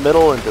totem in the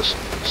middle and just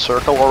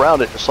circle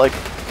around it, just like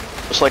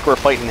we're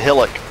fighting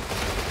Hillock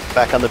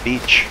back on the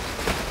beach.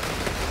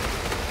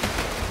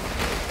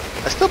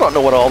 I still don't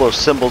know what all those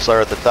symbols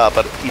are at the top,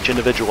 but each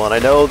individual one. I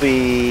know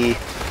the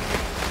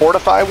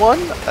Fortify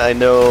one. I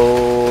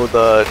know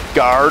the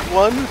Guard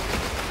one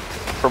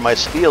for my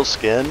steel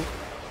skin.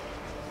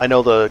 I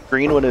know the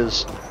green one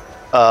is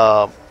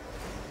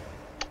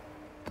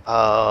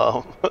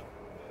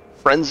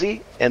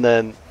Frenzy, and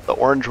then the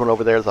orange one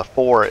over there, the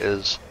 4,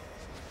 is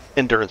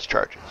endurance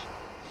charges.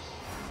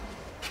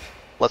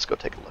 Let's go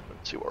take a look and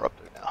see what we're up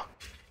to now.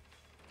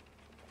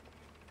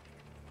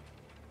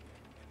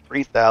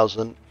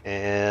 3,000,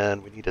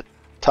 and we need to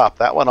top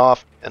that one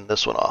off and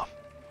this one off.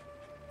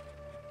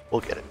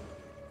 We'll get it.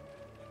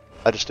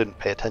 I just didn't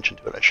pay attention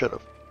to it. I should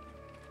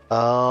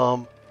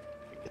have.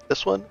 Get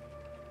this one.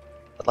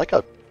 I'd like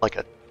a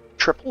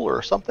triple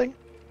or something.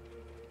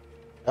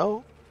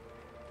 No.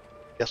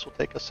 Guess we'll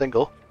take a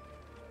single.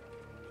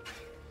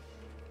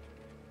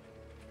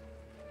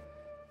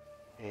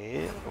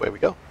 And away we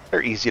go.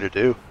 They're easy to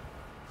do.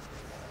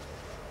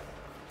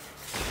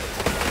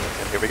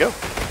 And here we go.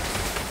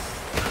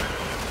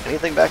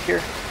 Anything back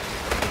here?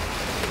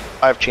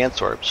 5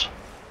 chance orbs.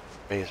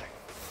 Amazing.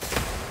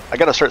 I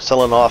gotta start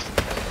selling off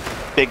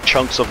big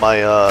chunks of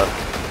my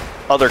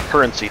other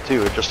currency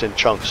too, just in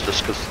chunks,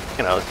 just because,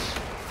 you know, it's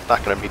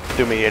not gonna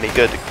do me any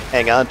good to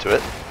hang on to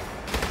it.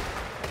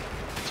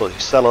 So you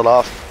sell it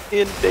off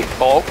in big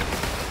bulk.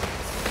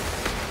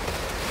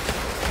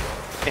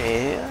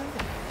 And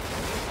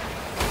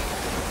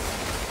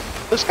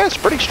this guy's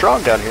pretty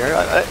strong down here.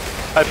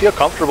 I feel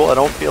comfortable. I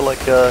don't feel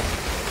like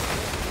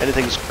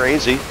anything's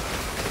crazy.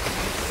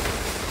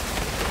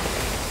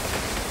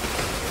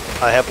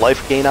 I have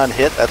life gain on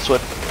hit. That's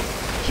what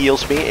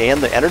heals me,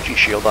 and the energy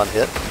shield on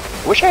hit.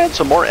 I wish I had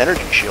some more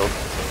energy shield.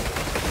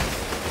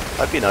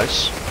 That'd be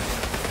nice.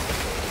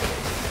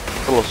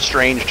 a little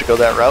strange to go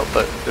that route,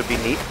 but it'd be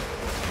neat.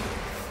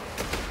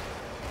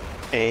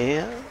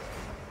 And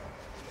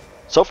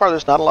so far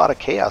there's not a lot of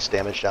chaos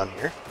damage down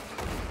here.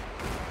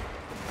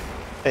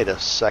 Wait a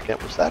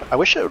second, was that? I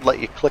wish it would let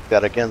you click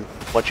that again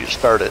once you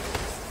start it.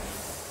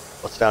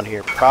 What's down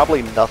here?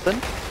 Probably nothing.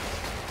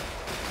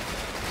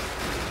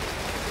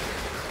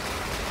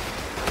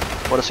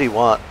 What does he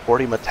want?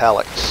 40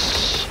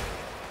 metallics.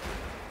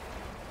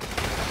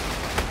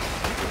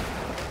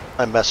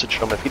 I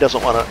messaged him. If he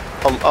doesn't want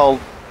to, I'll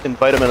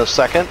invite him in a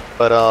second,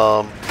 but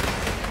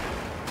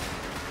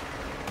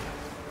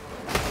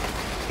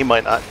he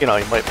might not, you know,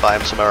 he might buy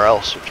him somewhere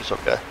else, which is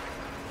okay.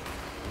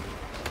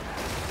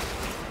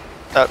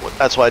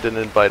 That's why I didn't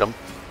invite him.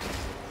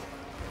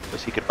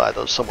 Because he could buy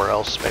those somewhere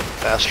else, maybe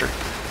faster.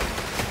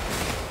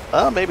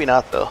 Maybe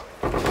not, though.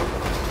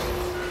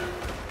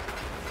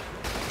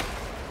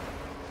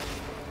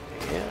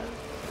 And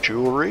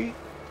jewelry.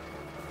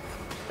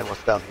 And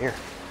what's down here?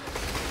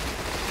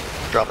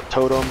 Drop a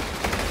totem.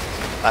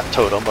 Not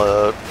totem,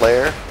 a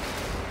flare.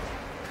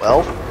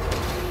 Wealth.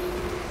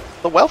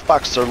 The wealth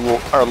boxes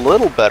are a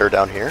little better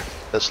down here,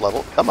 this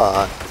level. Come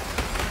on.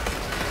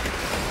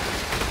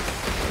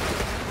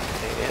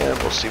 And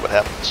we'll see what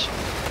happens.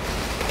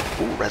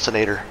 Ooh,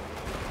 resonator.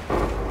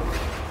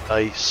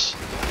 Nice.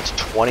 It's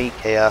 20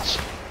 chaos.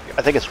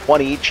 I think it's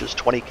one each is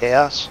 20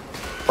 chaos.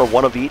 Or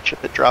one of each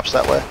if it drops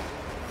that way.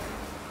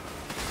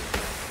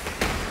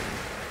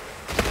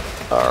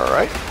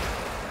 Alright.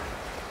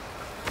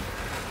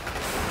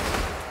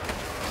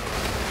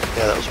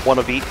 Yeah, that was one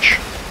of each.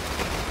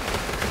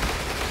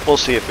 We'll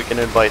see if we can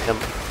invite him.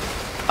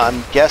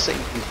 I'm guessing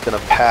he's going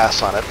to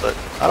pass on it, but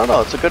I don't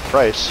know. It's a good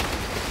price.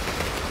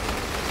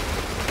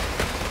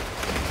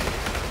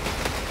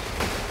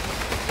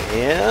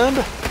 And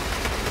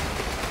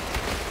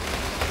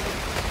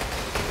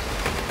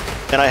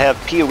I have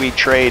PoE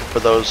trade for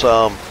those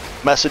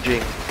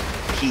messaging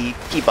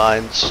key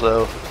binds,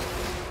 so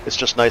it's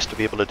just nice to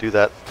be able to do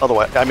that.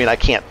 Otherwise, I mean, I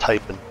can't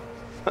type and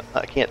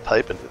I can't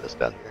type and do this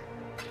down here.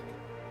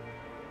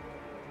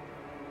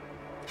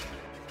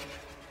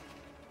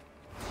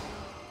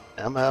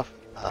 MF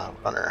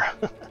runner.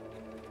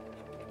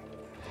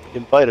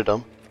 Invited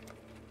him.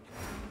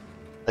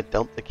 I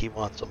don't think he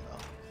wants them though.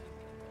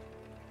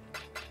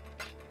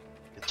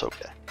 It's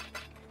okay.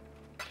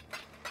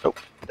 Nope,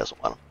 he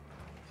doesn't want them.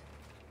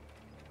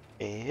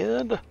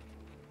 And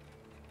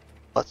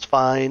let's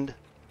find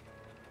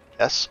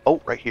S. Oh,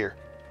 right here.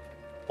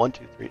 1,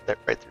 2, 3. There,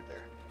 right through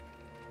there.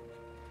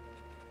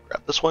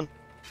 Grab this one.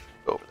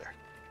 Go over there.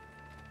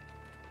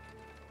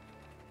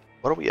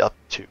 What are we up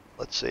to?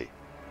 Let's see.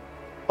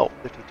 Oh,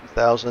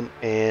 52,000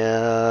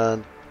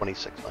 and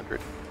 2,600.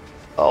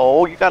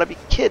 Oh, you gotta be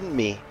kidding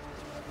me.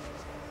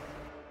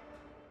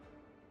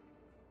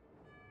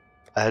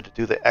 I had to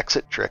do the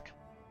exit trick.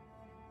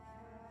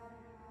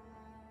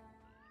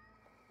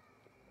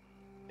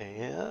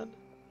 And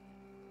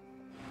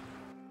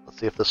let's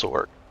see if this will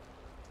work.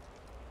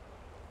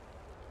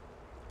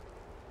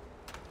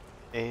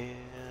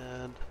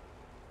 And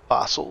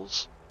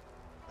fossils.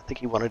 I think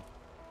he wanted.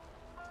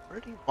 What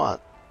did he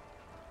want?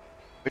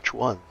 Which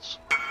ones?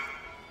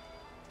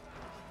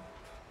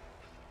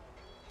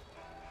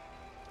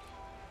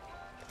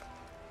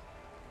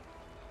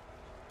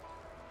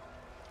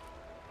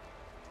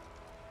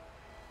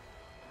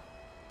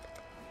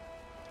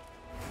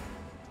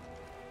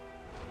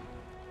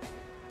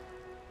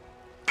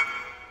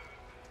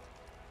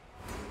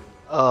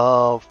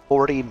 Uh,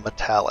 40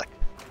 metallic.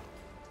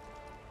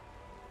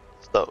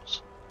 It's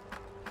those.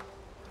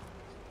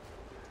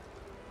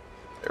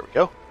 There we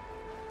go.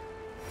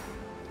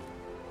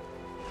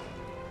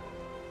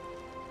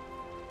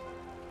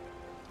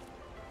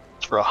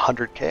 It's for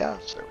 100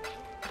 chaos. There we go.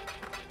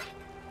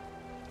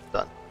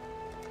 Done.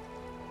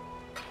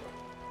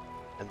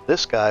 And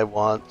this guy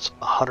wants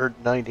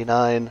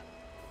 199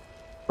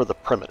 for the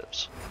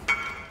primitives.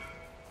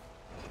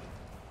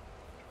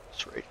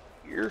 It's right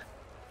here.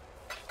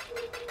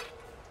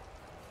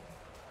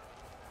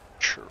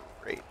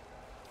 Trade.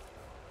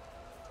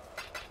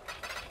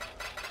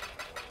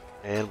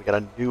 And we got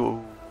a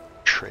new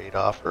trade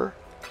offer.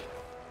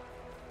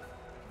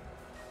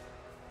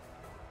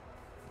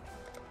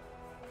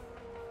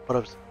 What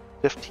was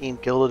 15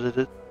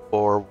 gilded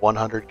or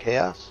 100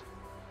 chaos?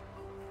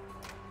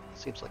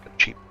 Seems like a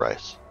cheap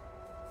price.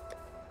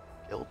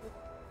 Gilded.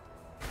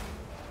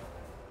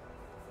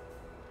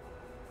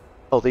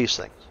 Oh, these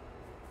things.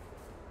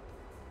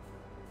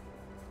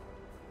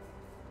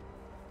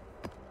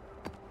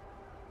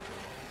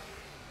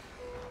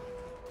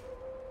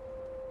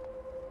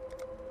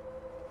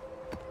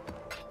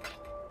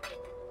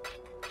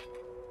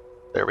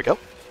 There we go.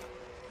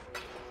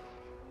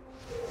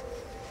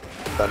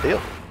 Done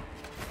deal.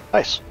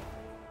 Nice.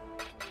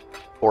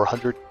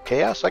 400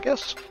 chaos, I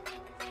guess.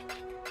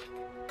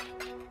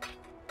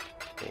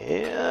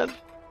 And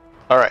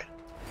alright.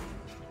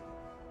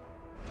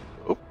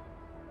 Oop.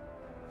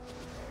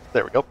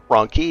 There we go.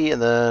 Wrong key,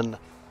 and then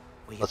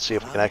let's see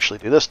if we can actually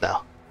do this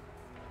now.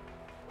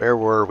 Where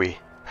were we?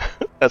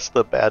 That's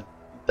the bad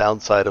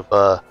downside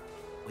of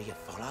Were you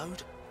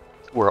followed?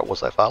 Where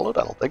was I followed?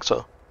 I don't think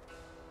so.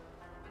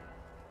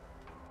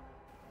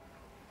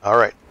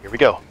 Alright, here we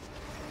go.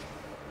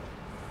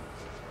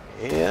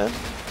 And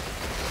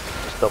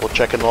just double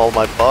checking all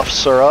my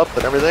buffs are up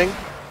and everything.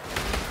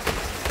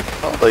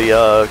 Oh,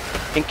 the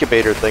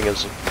incubator thing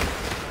is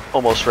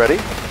almost ready.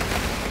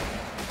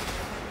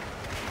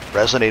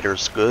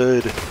 Resonator's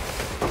good.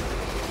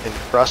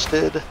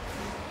 Encrusted.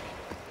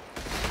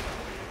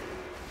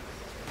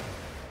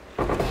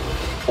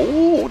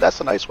 Oh,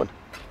 that's a nice one.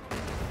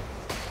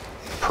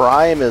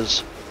 Prime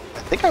is, I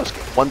think I was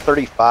getting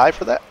 135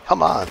 for that.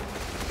 Come on.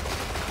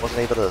 Wasn't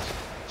able to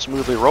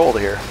smoothly roll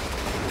here.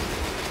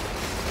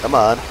 Come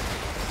on.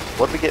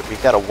 What did we get? We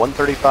got a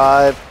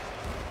 135.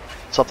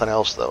 Something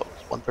else though.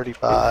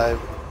 135.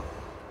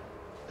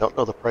 Don't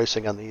know the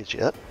pricing on these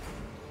yet.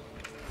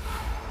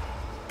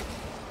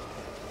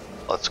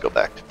 Let's go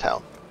back to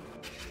town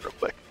real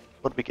quick.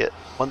 What did we get?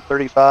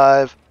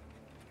 135,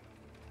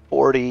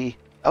 40.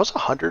 That was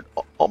 100,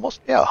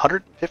 almost, yeah,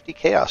 150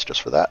 chaos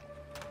just for that.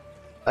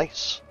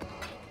 Nice.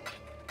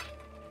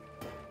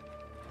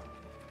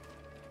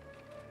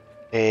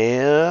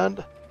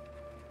 And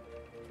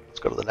let's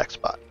go to the next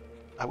spot.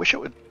 I wish it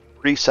would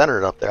recenter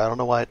it up there. I don't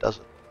know why it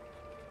doesn't.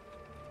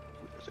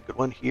 There's a good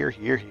one here,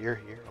 here, here,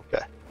 here.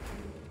 Okay.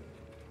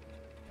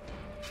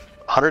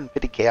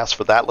 150 chaos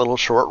for that little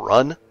short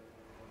run.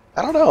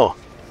 I don't know.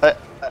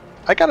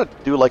 I gotta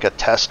do like a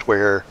test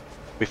where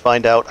we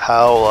find out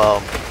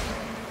how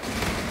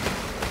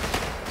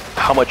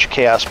much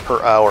chaos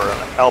per hour.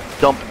 I'll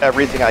dump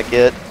everything I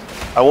get.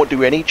 I won't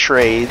do any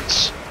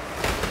trades,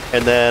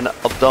 and then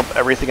I'll dump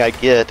everything I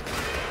get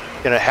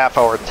in a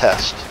half-hour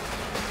test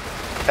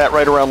at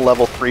right around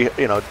level 3,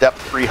 you know,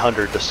 depth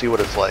 300 to see what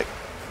it's like.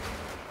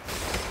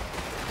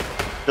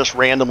 Just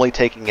randomly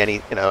taking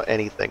any, you know,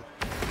 anything.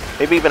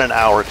 Maybe even an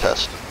hour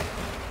test.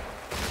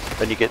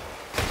 Then you get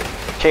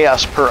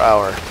chaos per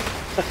hour.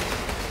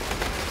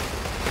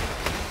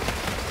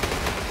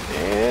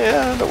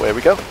 And away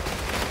we go.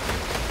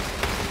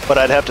 But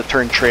I'd have to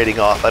turn trading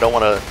off. I don't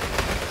want to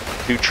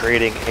do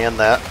trading and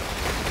that.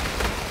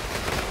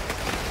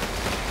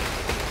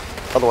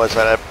 Otherwise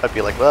I'd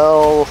be like,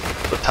 well,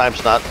 the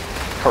time's not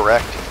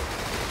correct.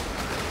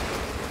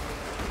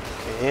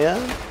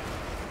 And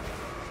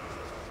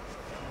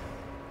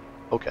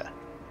okay.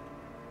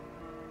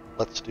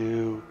 Let's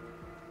do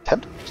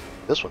tempted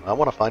this one. I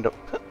want to find out.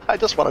 I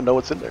just want to know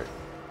what's in there.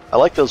 I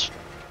like those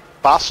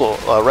fossil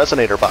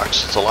resonator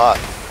boxes a lot. I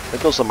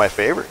think those are my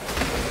favorite.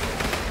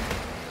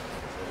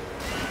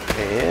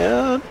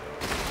 And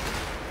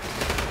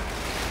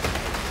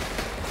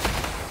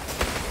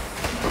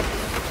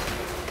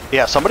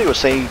yeah, somebody was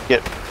saying you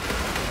get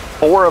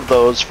 4 of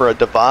those for a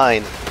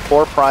divine,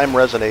 4 prime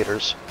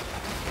resonators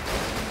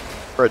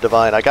for a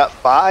divine. I got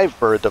 5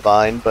 for a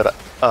divine, but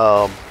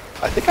I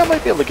think I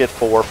might be able to get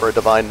 4 for a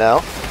divine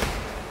now.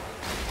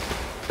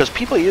 Because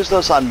people use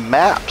those on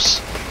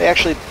maps. They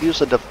actually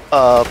use a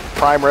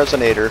prime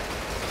resonator.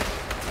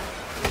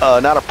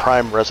 Not a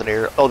prime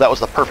resonator. Oh, that was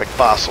the perfect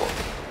fossil.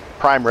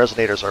 Prime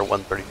resonators are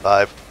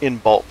 135 in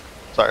bulk.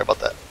 Sorry about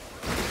that.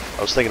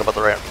 I was thinking about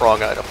the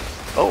wrong item.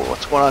 Oh,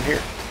 what's going on here?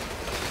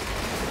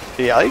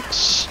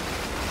 Yikes.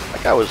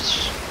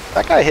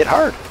 That guy hit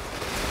hard.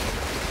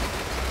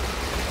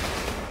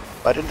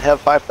 If I didn't have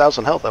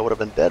 5,000 health, I would have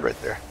been dead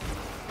right there.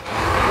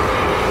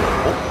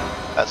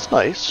 Oh, that's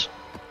nice.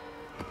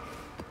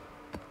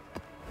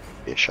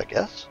 Ish, I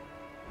guess.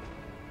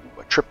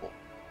 Ooh, a triple.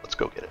 Let's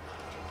go get it.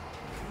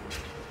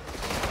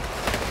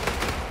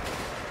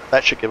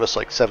 That should give us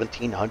like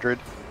 1,700.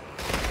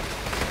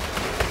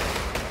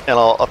 And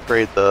I'll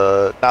upgrade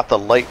the, not the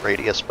light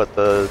radius, but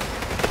the,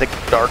 I think,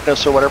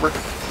 darkness or whatever.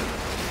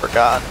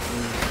 Forgot.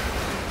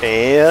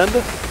 And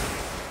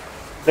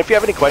if you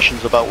have any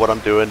questions about what I'm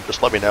doing,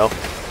 just let me know.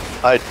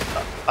 I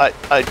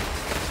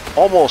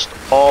almost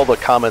all the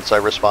comments I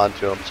respond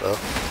to them, so.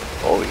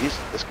 Oh,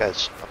 this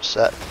guy's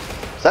upset.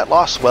 Is that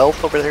lost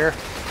wealth over there?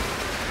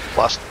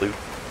 Lost loot.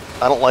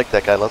 I don't like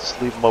that guy. Let's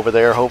leave him over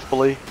there,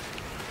 hopefully.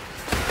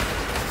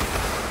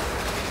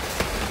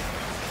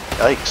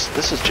 Yikes,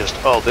 this is just,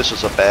 oh, this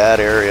is a bad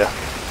area.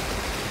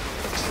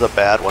 This is a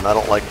bad one. I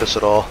don't like this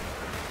at all.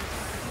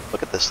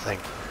 Look at this thing.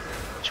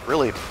 It's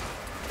really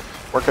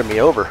working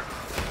me over.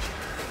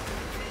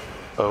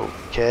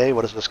 Okay,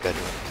 what is this guy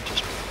doing?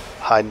 Just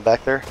hiding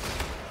back there?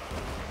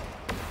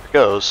 There it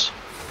goes.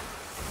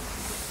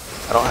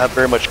 I don't have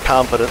very much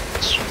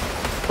confidence.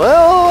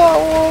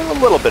 Well, a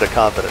little bit of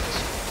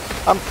confidence.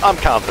 I'm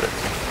confident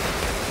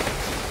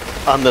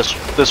on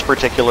this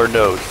particular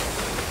node.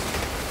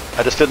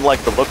 I just didn't like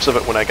the looks of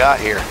it when I got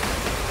here.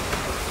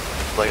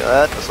 Like,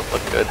 that doesn't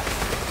look good.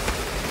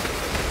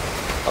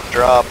 I'll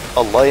drop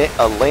a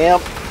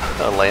lamp,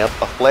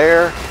 a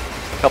flare,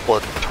 a couple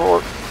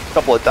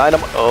of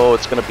dynamo. Oh,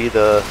 it's gonna be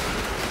the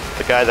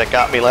guy that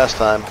got me last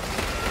time.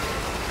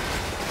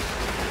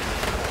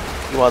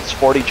 He wants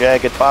 40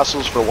 jagged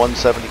fossils for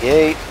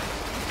 178.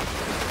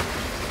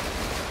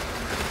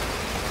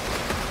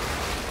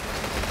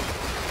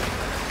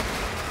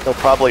 He'll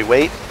probably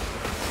wait.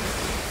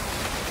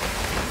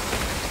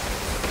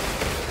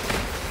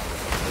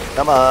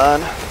 Come on.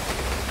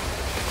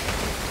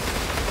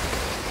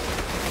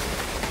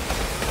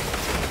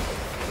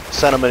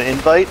 Send him an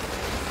invite.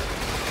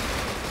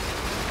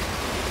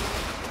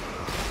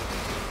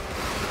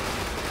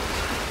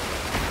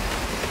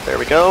 There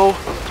we go.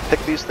 Let's pick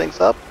these things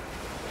up.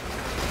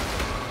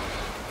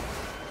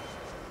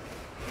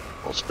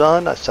 Almost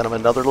done. I sent him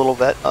another little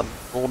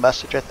little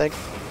message, I think.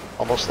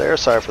 Almost there.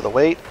 Sorry for the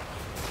wait.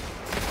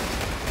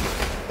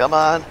 Come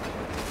on.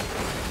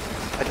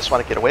 I just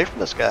want to get away from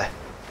this guy.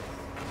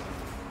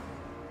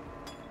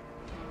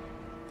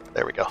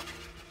 There we go.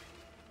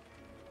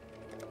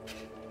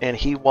 And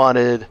he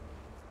wanted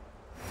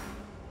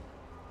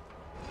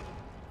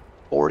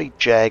 40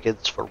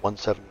 jaggeds for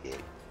 178.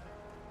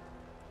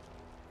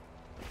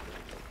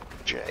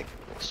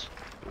 Jaggeds.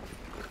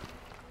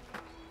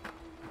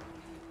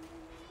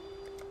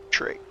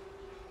 Trade.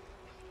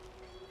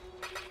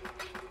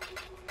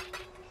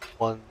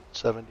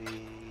 170,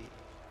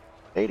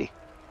 80.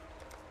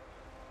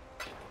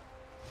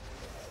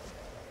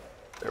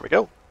 There we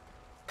go.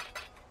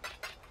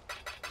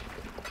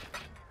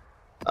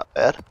 Not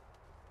bad.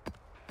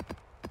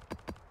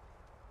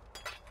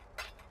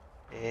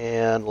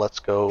 And let's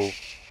go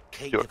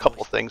do a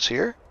couple things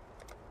here.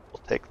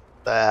 We'll take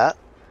that.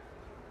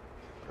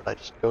 Or did I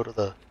just go to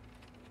the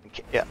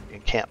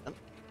encampment?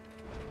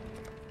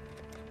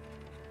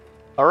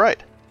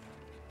 Alright.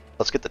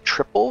 Let's get the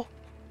triple.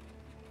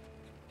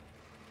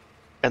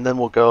 And then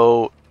we'll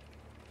go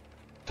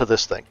to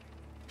this thing.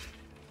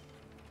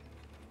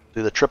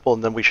 Do the triple,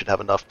 and then we should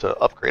have enough to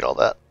upgrade all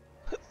that.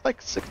 It's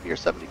like 60 or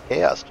 70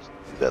 chaos. Just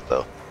do that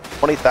though.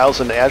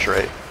 20,000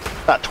 azurite.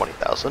 Not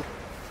 20,000.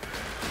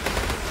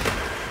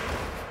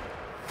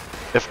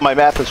 If my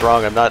math is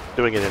wrong, I'm not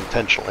doing it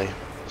intentionally.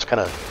 It's kind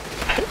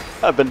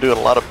of... I've been doing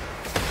a lot of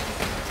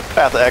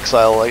Path of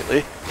Exile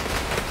lately.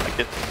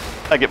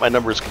 I get my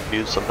numbers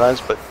confused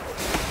sometimes, but...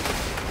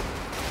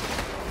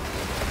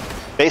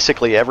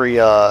 Basically, every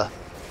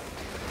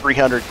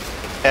 300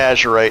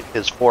 azurite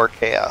is 4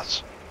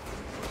 chaos.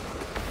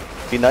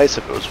 It'd be nice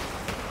if it was,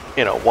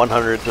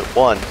 100 to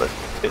 1, but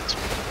it's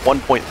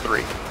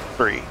 1.3.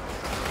 3.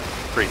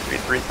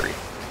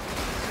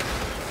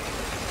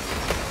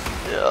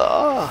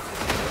 Yeah.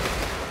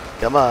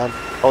 Come on.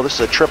 Oh, this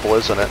is a triple,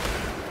 isn't it?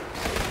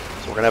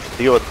 So we're going to have to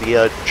deal with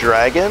the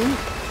dragon.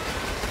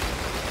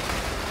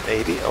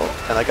 Maybe. Oh,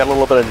 and I got a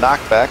little bit of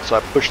knockback, so I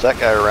pushed that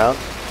guy around.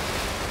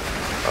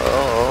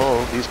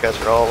 Oh, these guys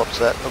are all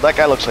upset. Oh, that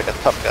guy looks like a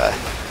tough guy.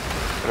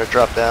 I'm going to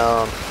drop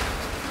down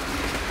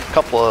a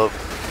couple of...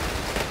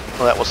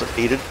 Well, that wasn't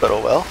needed, but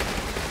oh well.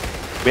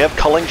 We have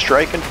Culling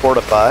Strike and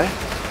Fortify.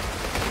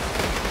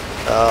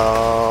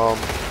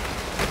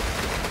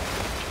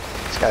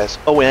 These guys.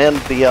 Oh, and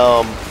the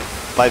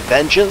my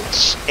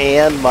Vengeance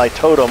and my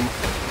Totem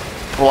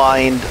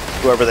blind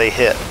whoever they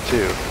hit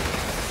too.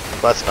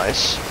 So that's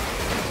nice.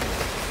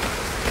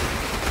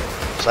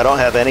 So I don't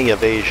have any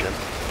evasion.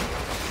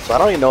 So I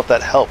don't even know if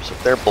that helps.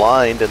 If they're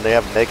blind and they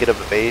have negative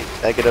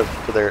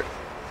to their,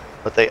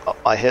 but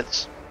my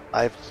hits,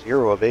 I have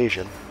 0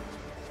 evasion.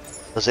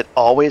 Does it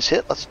always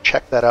hit? Let's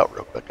check that out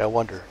real quick. I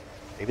wonder.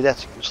 Maybe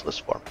that's useless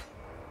for me.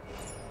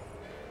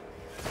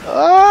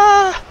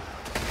 Ah!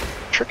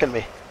 Tricking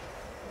me.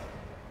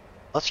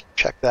 Let's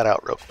check that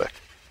out real quick.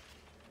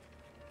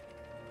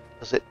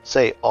 Does it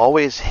say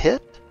always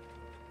hit?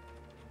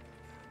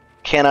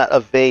 Cannot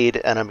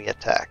evade enemy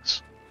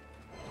attacks.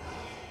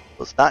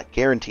 Well, it's not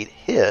guaranteed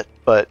hit,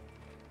 but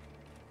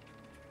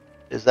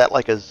is that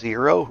like a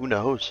 0? Who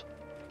knows?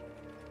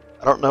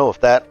 I don't know if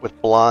that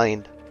with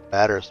blind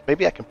matters.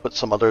 Maybe I can put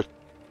some other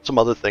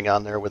thing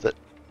on there with it.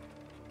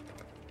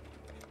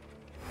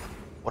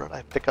 What did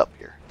I pick up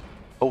here?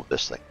 Oh,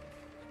 this thing.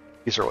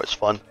 These are always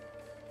fun.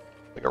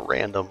 Like a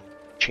random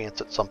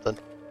chance at something.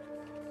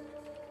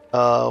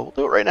 We'll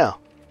do it right now.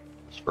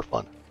 Just for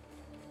fun.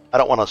 I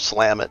don't want to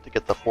slam it to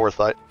get the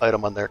 4th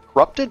item on there.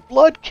 Corrupted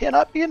blood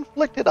cannot be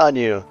inflicted on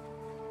you.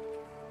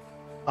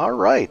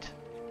 Alright.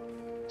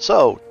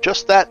 So,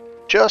 just that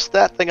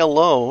thing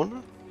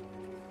alone.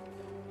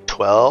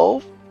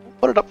 12. We'll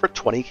put it up for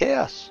 20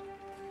 chaos.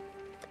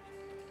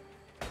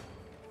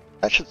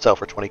 That should sell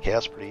for 20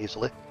 chaos pretty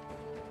easily.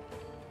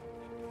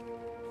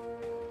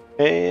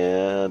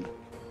 And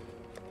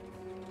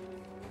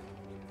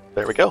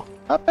there we go.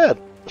 Not bad.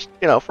 Just,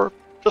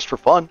 just for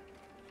fun.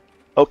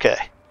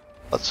 Okay.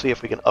 Let's see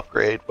if we can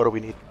upgrade. What do we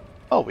need?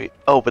 Oh,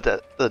 but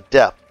the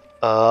depth.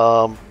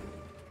 How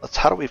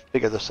do we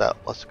figure this out?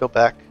 Let's go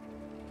back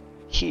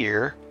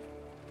here,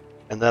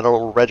 and then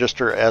it'll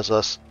register as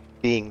us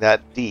being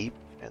that deep,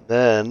 and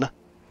then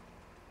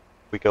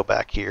we go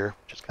back here,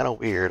 which is kind of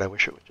weird. I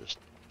wish it would just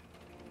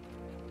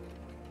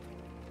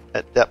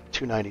at depth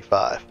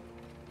 295.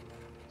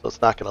 So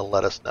it's not going to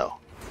let us know.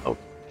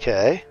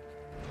 Okay.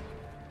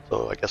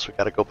 So I guess we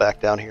got to go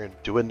back down here and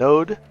do a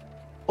node.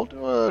 We'll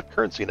do a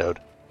currency node.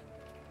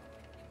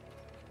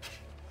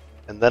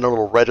 And then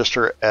it'll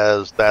register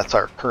as that's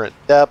our current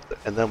depth,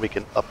 and then we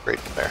can upgrade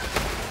from there.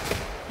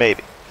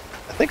 Maybe.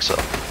 I think so.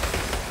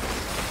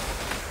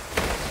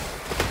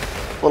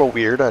 A little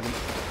weird.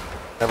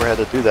 Never had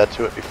to do that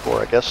to it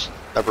before, I guess.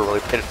 Never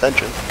really paid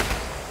attention.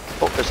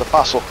 Oh, there's a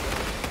fossil.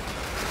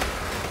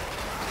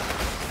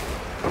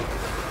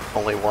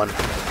 Only one.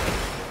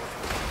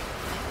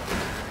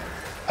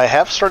 I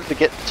have started to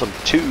get some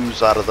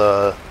 2s out of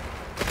the...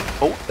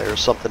 Oh, there's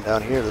something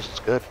down here. This is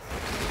good.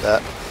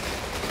 That.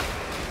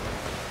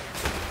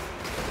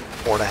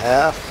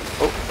 4.5.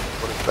 Oh,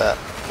 what is that?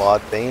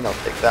 Clawed Vein. I'll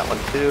take that one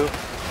too.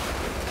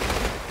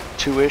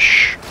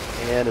 2-ish.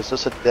 And is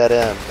this a dead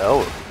end?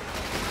 No.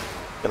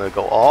 Gonna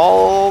go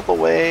all the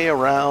way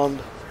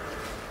around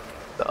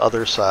the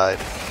other side.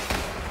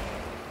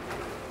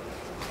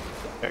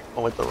 Okay, I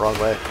went the wrong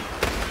way.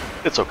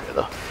 It's okay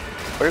though.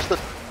 Where's the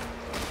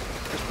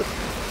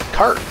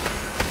cart?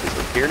 Is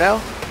it here now?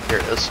 Here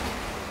it is.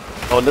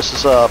 Oh, and this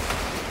is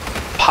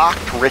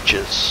Pocked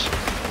Riches.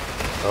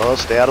 Oh,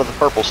 stay out of the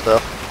purple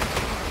stuff.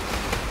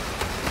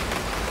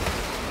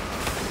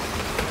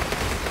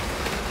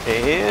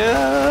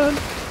 And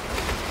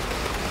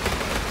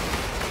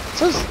it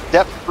says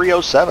depth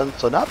 307,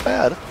 so not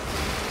bad.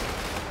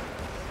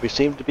 We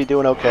seem to be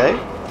doing okay,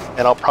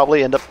 and I'll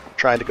probably end up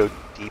trying to go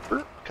deeper.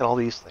 Look at all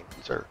these things.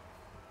 These are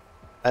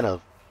kind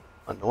of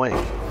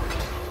annoying.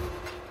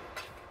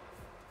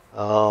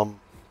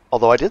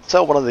 Although I did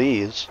sell one of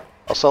these.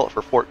 I'll sell it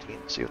for 14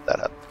 and see what that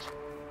happens.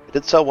 I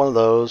did sell one of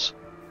those,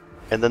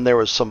 and then there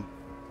was some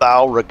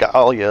Bow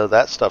Regalia.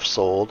 That stuff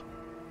sold.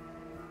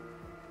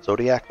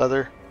 Zodiac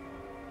leather?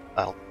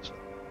 I don't think so.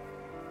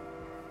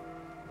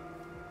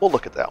 We'll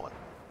look at that one.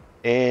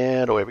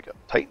 And away we go.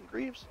 Titan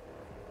Greaves?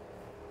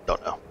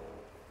 Don't know.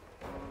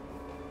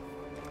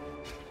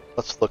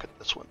 Let's look at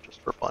this one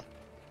just for fun.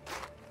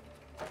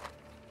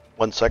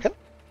 1 second.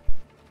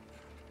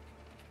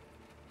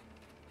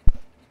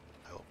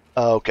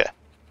 Oh, okay.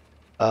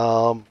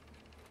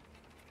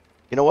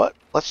 You know what?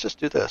 Let's just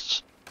do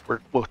this.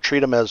 We'll treat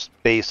them as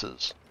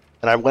bases.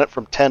 And I went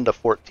from 10 to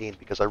 14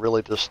 because I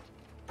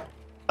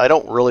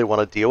don't really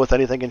want to deal with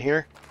anything in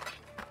here.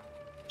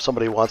 If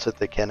somebody wants it,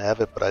 they can have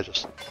it, but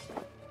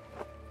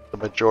the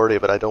majority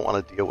of it I don't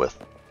want to deal with.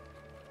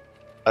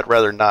 I'd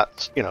rather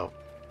not,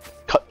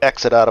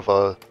 exit out of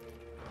a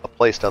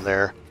place down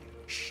there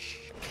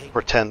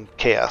for 10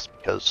 chaos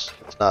because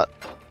it's not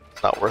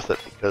worth it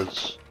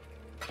because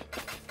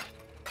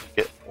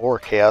you get more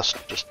chaos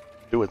just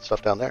doing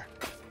stuff down there.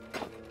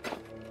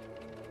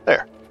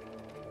 There.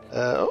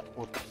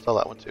 We'll sell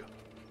that one too.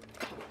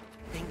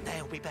 Think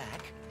they'll be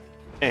back?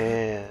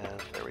 And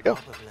there we go.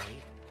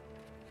 Probably.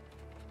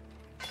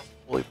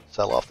 We'll even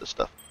sell off this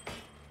stuff.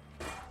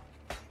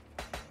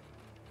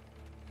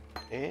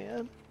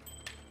 And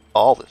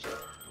all this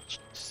stuff. Let's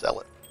sell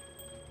it.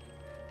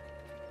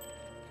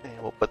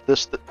 And we'll put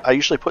this... I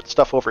usually put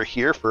stuff over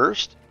here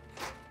first.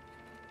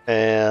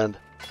 And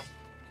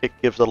it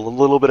gives it a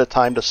little bit of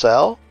time to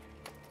sell.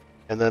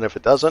 And then if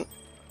it doesn't,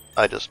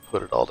 I just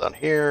put it all down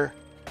here.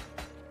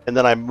 And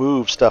then I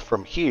move stuff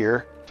from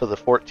here to the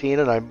 14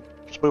 and I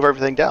just move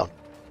everything down.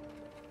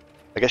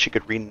 I guess you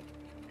could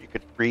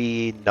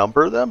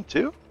renumber them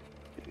too.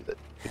 You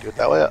could do it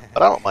that way,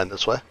 but I don't mind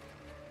this way.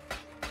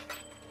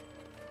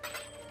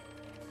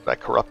 Did I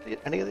corrupt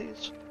any of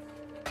these?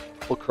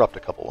 We'll corrupt a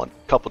couple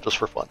just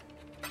for fun.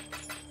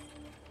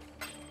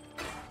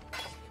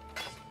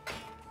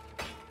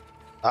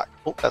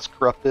 Oh, that's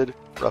corrupted.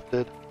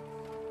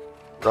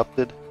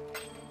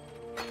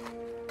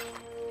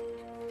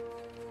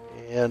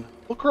 And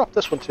we'll corrupt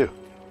this one too.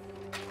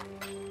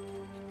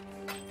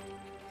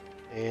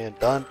 And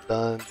done.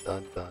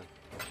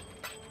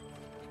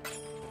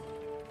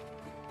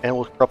 And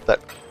we'll corrupt that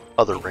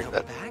other ring,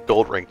 that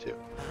gold ring too.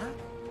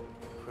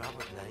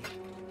 Probably.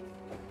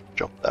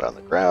 Jump that on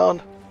the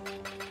ground.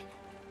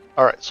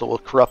 Alright, so we'll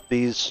corrupt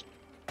these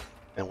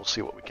and we'll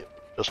see what we get,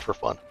 just for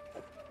fun.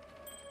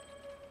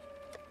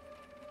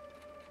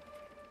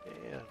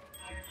 And...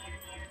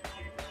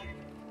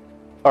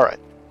 Alright,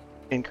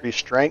 increase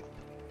strength.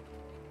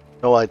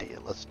 No idea,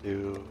 let's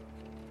do...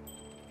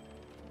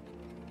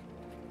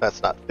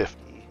 That's not 50.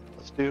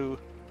 Let's do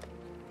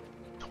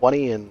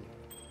 20 and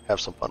have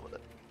some fun with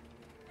it.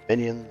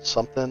 Minions,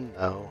 something?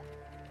 No.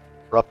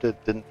 Corrupted,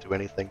 didn't do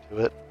anything to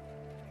it.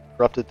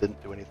 Corrupted,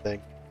 didn't do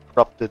anything.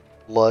 Corrupted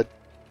blood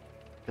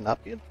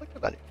cannot be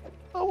inflicted on you.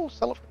 Oh, we'll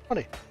sell it for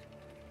 20.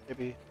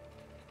 Maybe.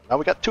 Now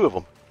we got 2 of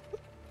them.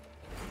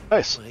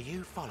 Nice. Were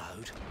you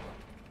followed?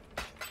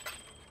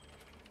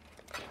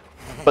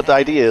 But the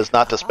idea is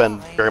not to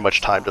spend very much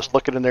time. Just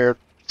look it in there,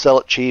 sell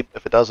it cheap.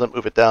 If it doesn't,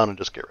 move it down and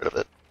just get rid of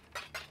it.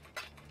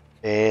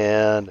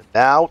 And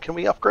now, can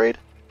we upgrade?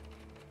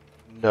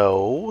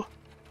 No.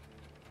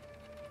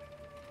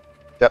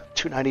 Depth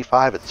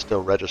 295 it's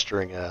still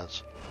registering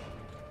as.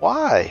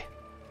 Why?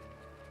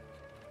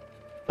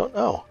 Don't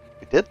know.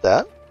 We did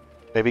that.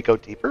 Maybe go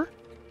deeper?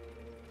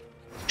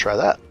 Let's try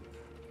that.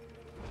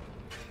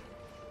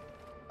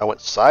 I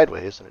went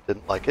sideways and it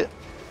didn't like it.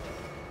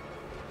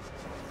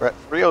 We're at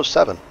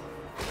 307.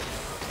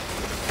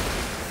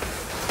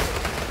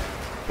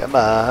 Come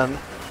on.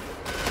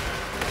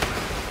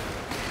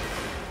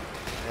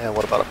 And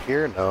what about up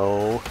here?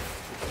 No.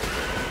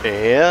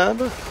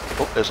 And...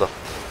 Oh, there's a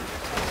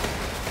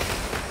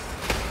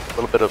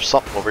little bit of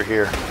something over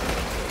here.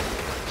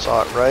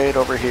 Saw it right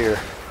over here.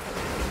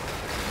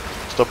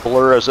 Just a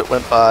blur as it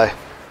went by.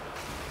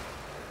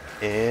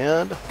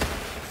 And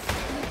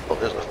oh,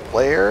 there's a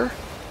flare.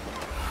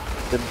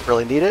 Didn't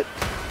really need it.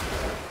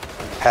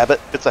 Habit.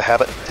 It's a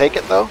habit to take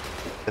it though.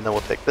 And then we'll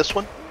take this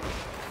one.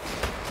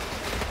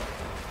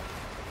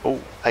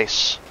 Oh,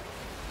 nice.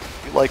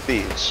 You like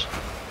these.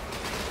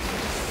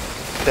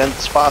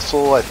 Dense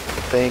fossil, I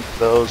think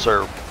those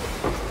are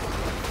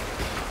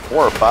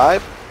 4 or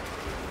 5.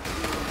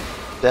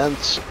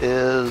 Dense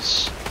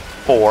is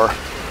 4.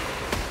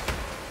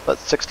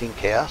 That's 16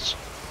 chaos.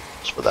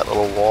 Just for that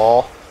little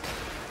wall.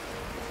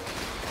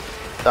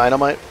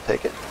 Dynamite,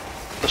 take it.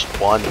 Just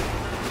 1.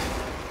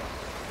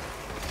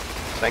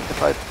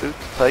 Sanctified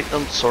boots,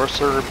 Titan,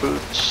 sorcerer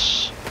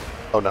boots.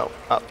 Oh no,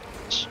 not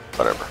boots.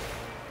 Whatever.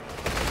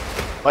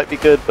 Might be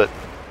good, but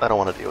I don't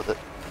want to deal with it.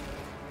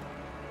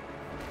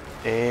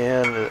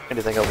 And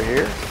anything over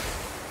here?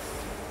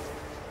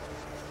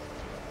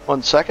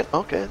 1 second.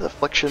 Okay, the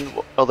affliction.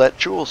 Oh, that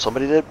jewel.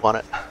 Somebody did want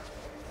it.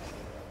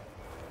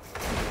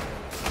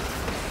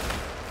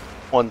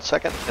 1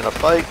 second in a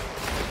fight,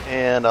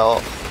 and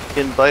I'll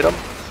invite him.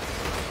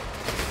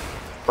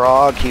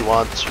 Frog. He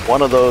wants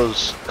one of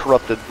those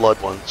corrupted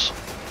blood ones.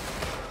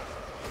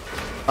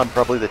 I'm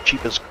probably the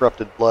cheapest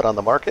corrupted blood on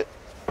the market.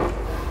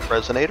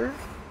 Resonator.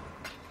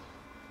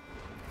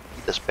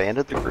 He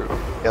disbanded the group.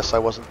 Guess I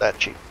wasn't that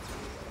cheap.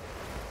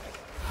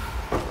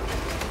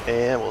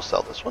 And we'll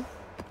sell this one.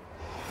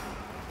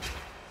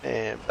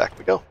 And back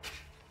we go.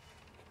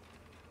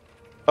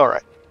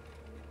 Alright.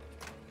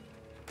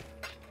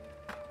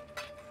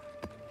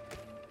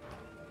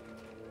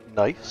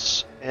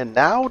 Nice. And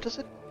now does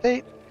it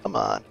fade? Come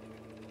on.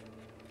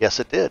 Yes,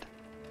 it did.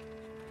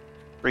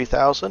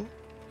 3,000.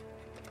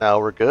 Now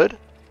we're good.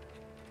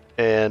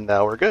 And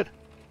now we're good.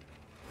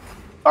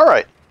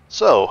 Alright.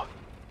 So.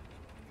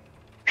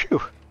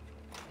 Phew.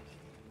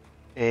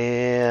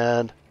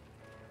 And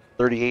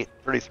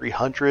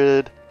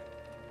 3,300.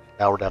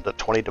 Now we're down to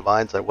 20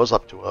 divines. I was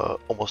up to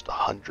almost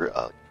 100,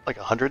 like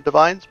 100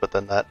 divines, but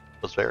then that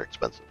was very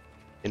expensive.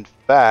 In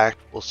fact,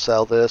 we'll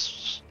sell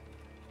this.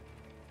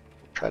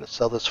 We'll try to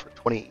sell this for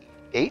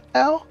 28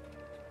 now.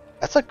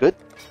 That's a good.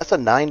 That's a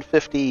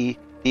 950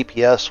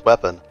 DPS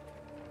weapon.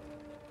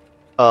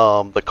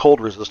 The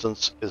cold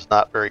resistance is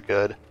not very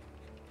good,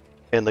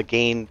 and the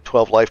gain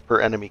 12 life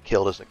per enemy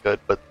killed isn't good.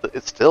 But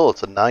it's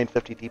a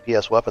 950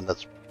 DPS weapon.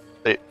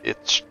 It's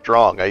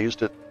strong. I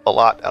used it a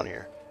lot down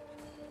here.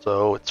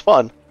 So it's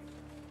fun.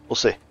 We'll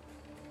see.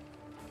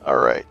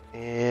 Alright,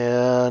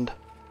 and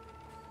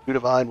 2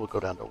 divine, we'll go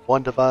down to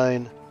 1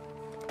 divine,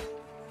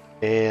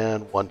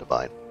 and 1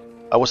 divine.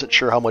 I wasn't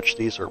sure how much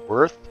these are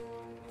worth,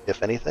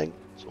 if anything,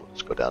 so we'll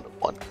just go down to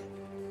 1.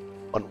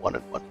 1, 1,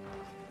 and 1.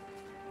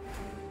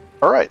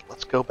 Alright,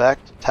 let's go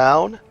back to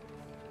town.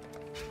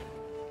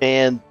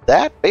 And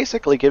that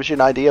basically gives you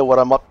an idea what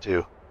I'm up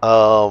to.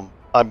 I'm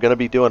going to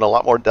be doing a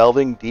lot more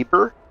delving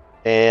deeper,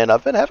 and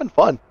I've been having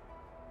fun.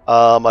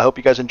 I hope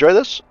you guys enjoy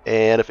this,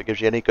 and if it gives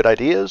you any good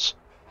ideas,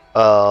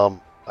 I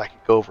can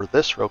go over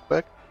this real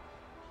quick.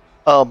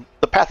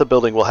 The Path of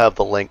Building will have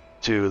the link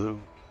to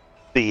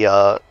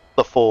the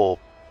full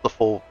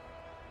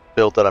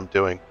build that I'm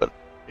doing, but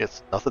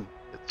it's nothing.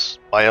 It's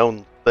my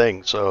own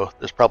thing, so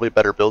there's probably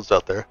better builds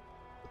out there.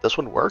 But this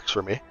one works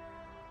for me.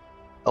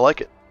 I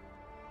like it.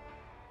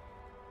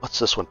 What's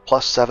this one?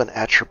 +7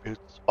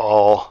 attributes.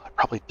 Oh, I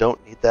probably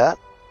don't need that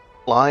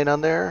line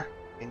on there.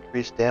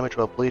 Increased damage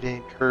while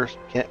bleeding. Cursed.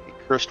 Can't be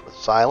cursed with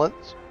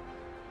silence.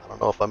 I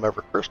don't know if I'm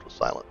ever cursed with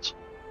silence.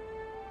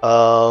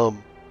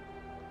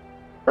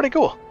 Pretty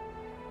cool.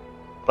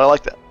 But I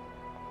like that.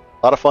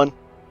 A lot of fun.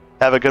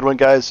 Have a good one,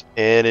 guys,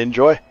 and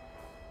enjoy.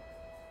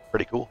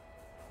 Pretty cool.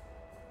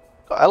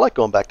 I like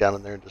going back down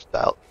in there and just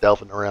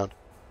delving around.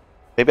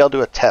 Maybe I'll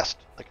do a test,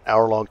 like an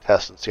hour-long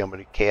test, and see how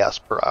many chaos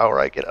per hour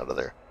I get out of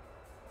there.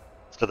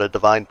 Instead of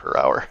divine per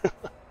hour.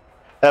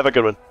 Have a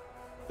good one.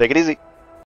 Take it easy.